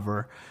to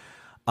cover.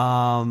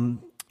 So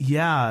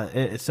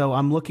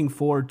I'm looking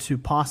forward to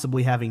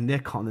possibly having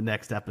Nick on the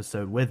next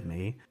episode with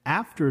me.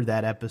 After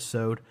that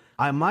episode,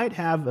 I might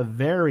have a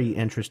very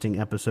interesting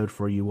episode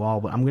for you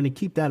all, but I'm going to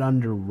keep that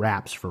under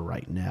wraps for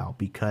right now,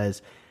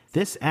 because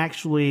this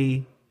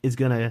actually is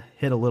going to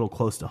hit a little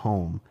close to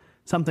home.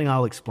 Something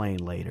I'll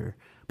explain later.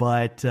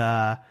 But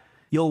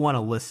you'll want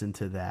to listen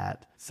to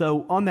that.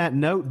 So on that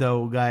note,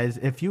 though, guys,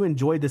 if you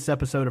enjoyed this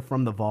episode of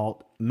From the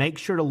Vault, make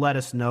sure to let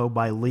us know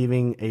by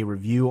leaving a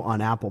review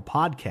on Apple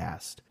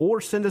Podcast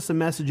or send us a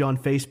message on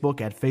Facebook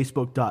at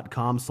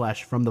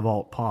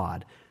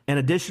facebook.com/FromTheVaultPod. And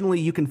additionally,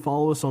 you can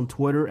follow us on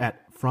Twitter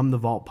at From the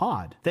Vault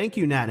Pod. Thank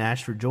you, Nat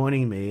Nash, for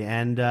joining me.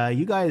 And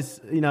you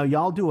guys,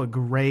 y'all do a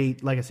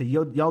great, like I said,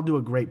 y'all do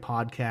a great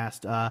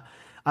podcast.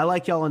 I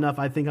like y'all enough.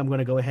 I think I'm going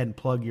to go ahead and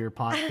plug your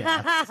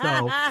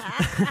podcast.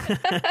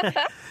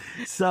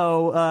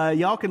 So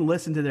y'all can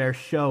listen to their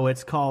show.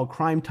 It's called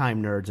Crime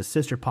Time Nerds, a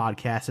sister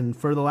podcast. And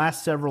for the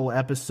last several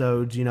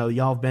episodes,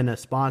 y'all have been a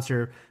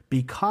sponsor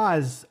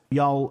because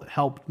y'all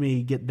helped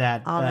me get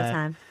that all the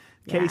time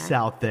case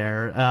out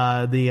there,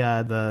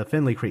 the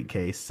Finley Creek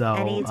case. So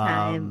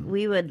anytime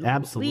we would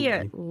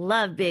absolutely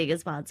love being a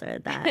sponsor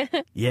at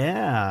that.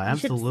 Yeah,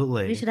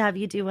 absolutely. We should have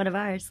you do one of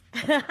ours.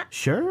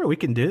 Sure, we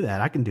can do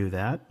that. I can do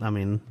that. I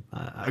mean,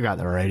 I got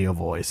the radio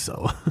voice,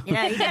 so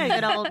yeah, you got a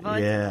good old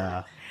voice.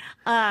 Yeah,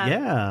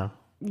 yeah.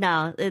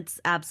 No, it's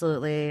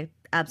absolutely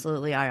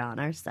our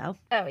honor. So.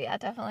 Oh yeah,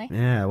 definitely.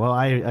 Yeah, well,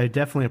 I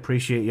definitely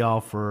appreciate y'all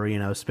for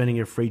spending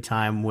your free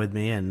time with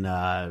me and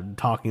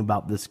talking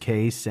about this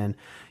case. And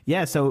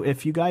yeah, so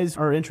if you guys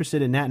are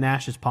interested in Nat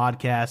Nash's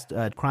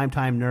podcast, Crime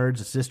Time Nerds,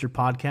 a sister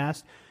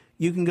podcast,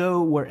 you can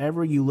go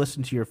wherever you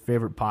listen to your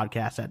favorite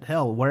podcast at.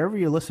 Hell, wherever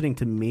you're listening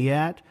to me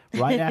at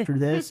right after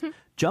this,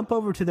 jump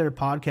over to their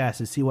podcast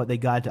and see what they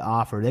got to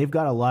offer. They've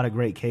got a lot of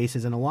great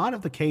cases, and a lot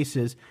of the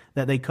cases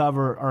that they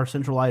cover are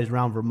centralized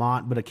around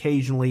Vermont, but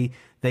occasionally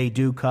they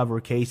do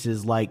cover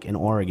cases like in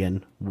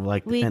Oregon,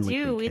 like the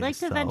Finley Creek We case, like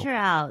to venture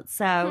out.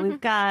 So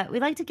we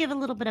like to give a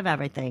little bit of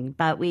everything,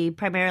 but we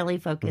primarily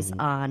focus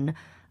on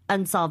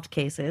unsolved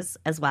cases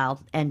as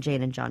well, and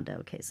Jane and John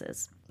Doe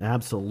cases.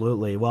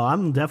 Absolutely. Well,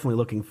 I'm definitely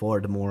looking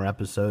forward to more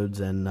episodes,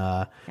 and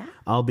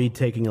I'll be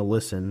taking a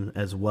listen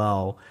as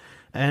well.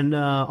 And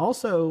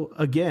also,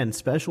 again,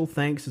 special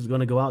thanks is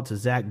going to go out to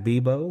Zach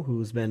Bebo,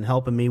 who's been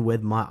helping me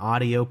with my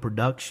audio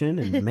production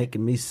and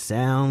making me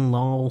sound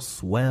all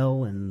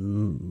swell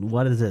and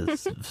what is it?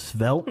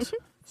 Svelte?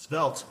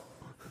 Svelte.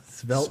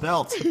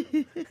 Svelte.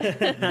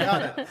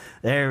 Got it.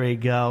 There we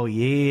go.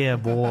 Yeah,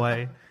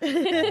 boy.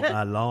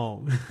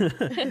 Long.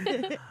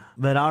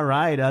 But all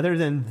right, other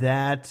than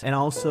that, and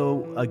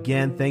also,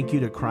 again, thank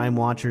you to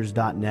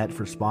crimewatchers.net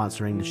for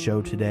sponsoring the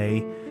show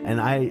today. And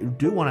I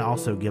do want to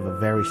also give a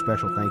very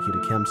special thank you to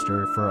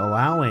Kempster for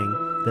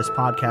allowing this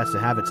podcast to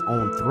have its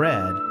own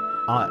thread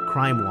at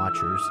Crime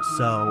Watchers.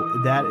 So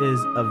that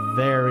is a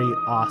very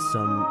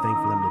awesome thing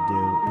for them to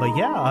do. But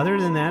yeah, other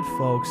than that,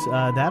 folks,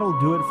 that'll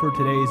do it for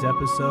today's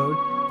episode.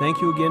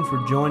 Thank you again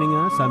for joining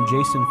us. I'm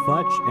Jason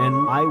Futch,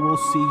 and I will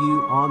see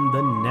you on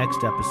the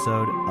next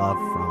episode of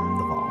From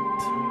the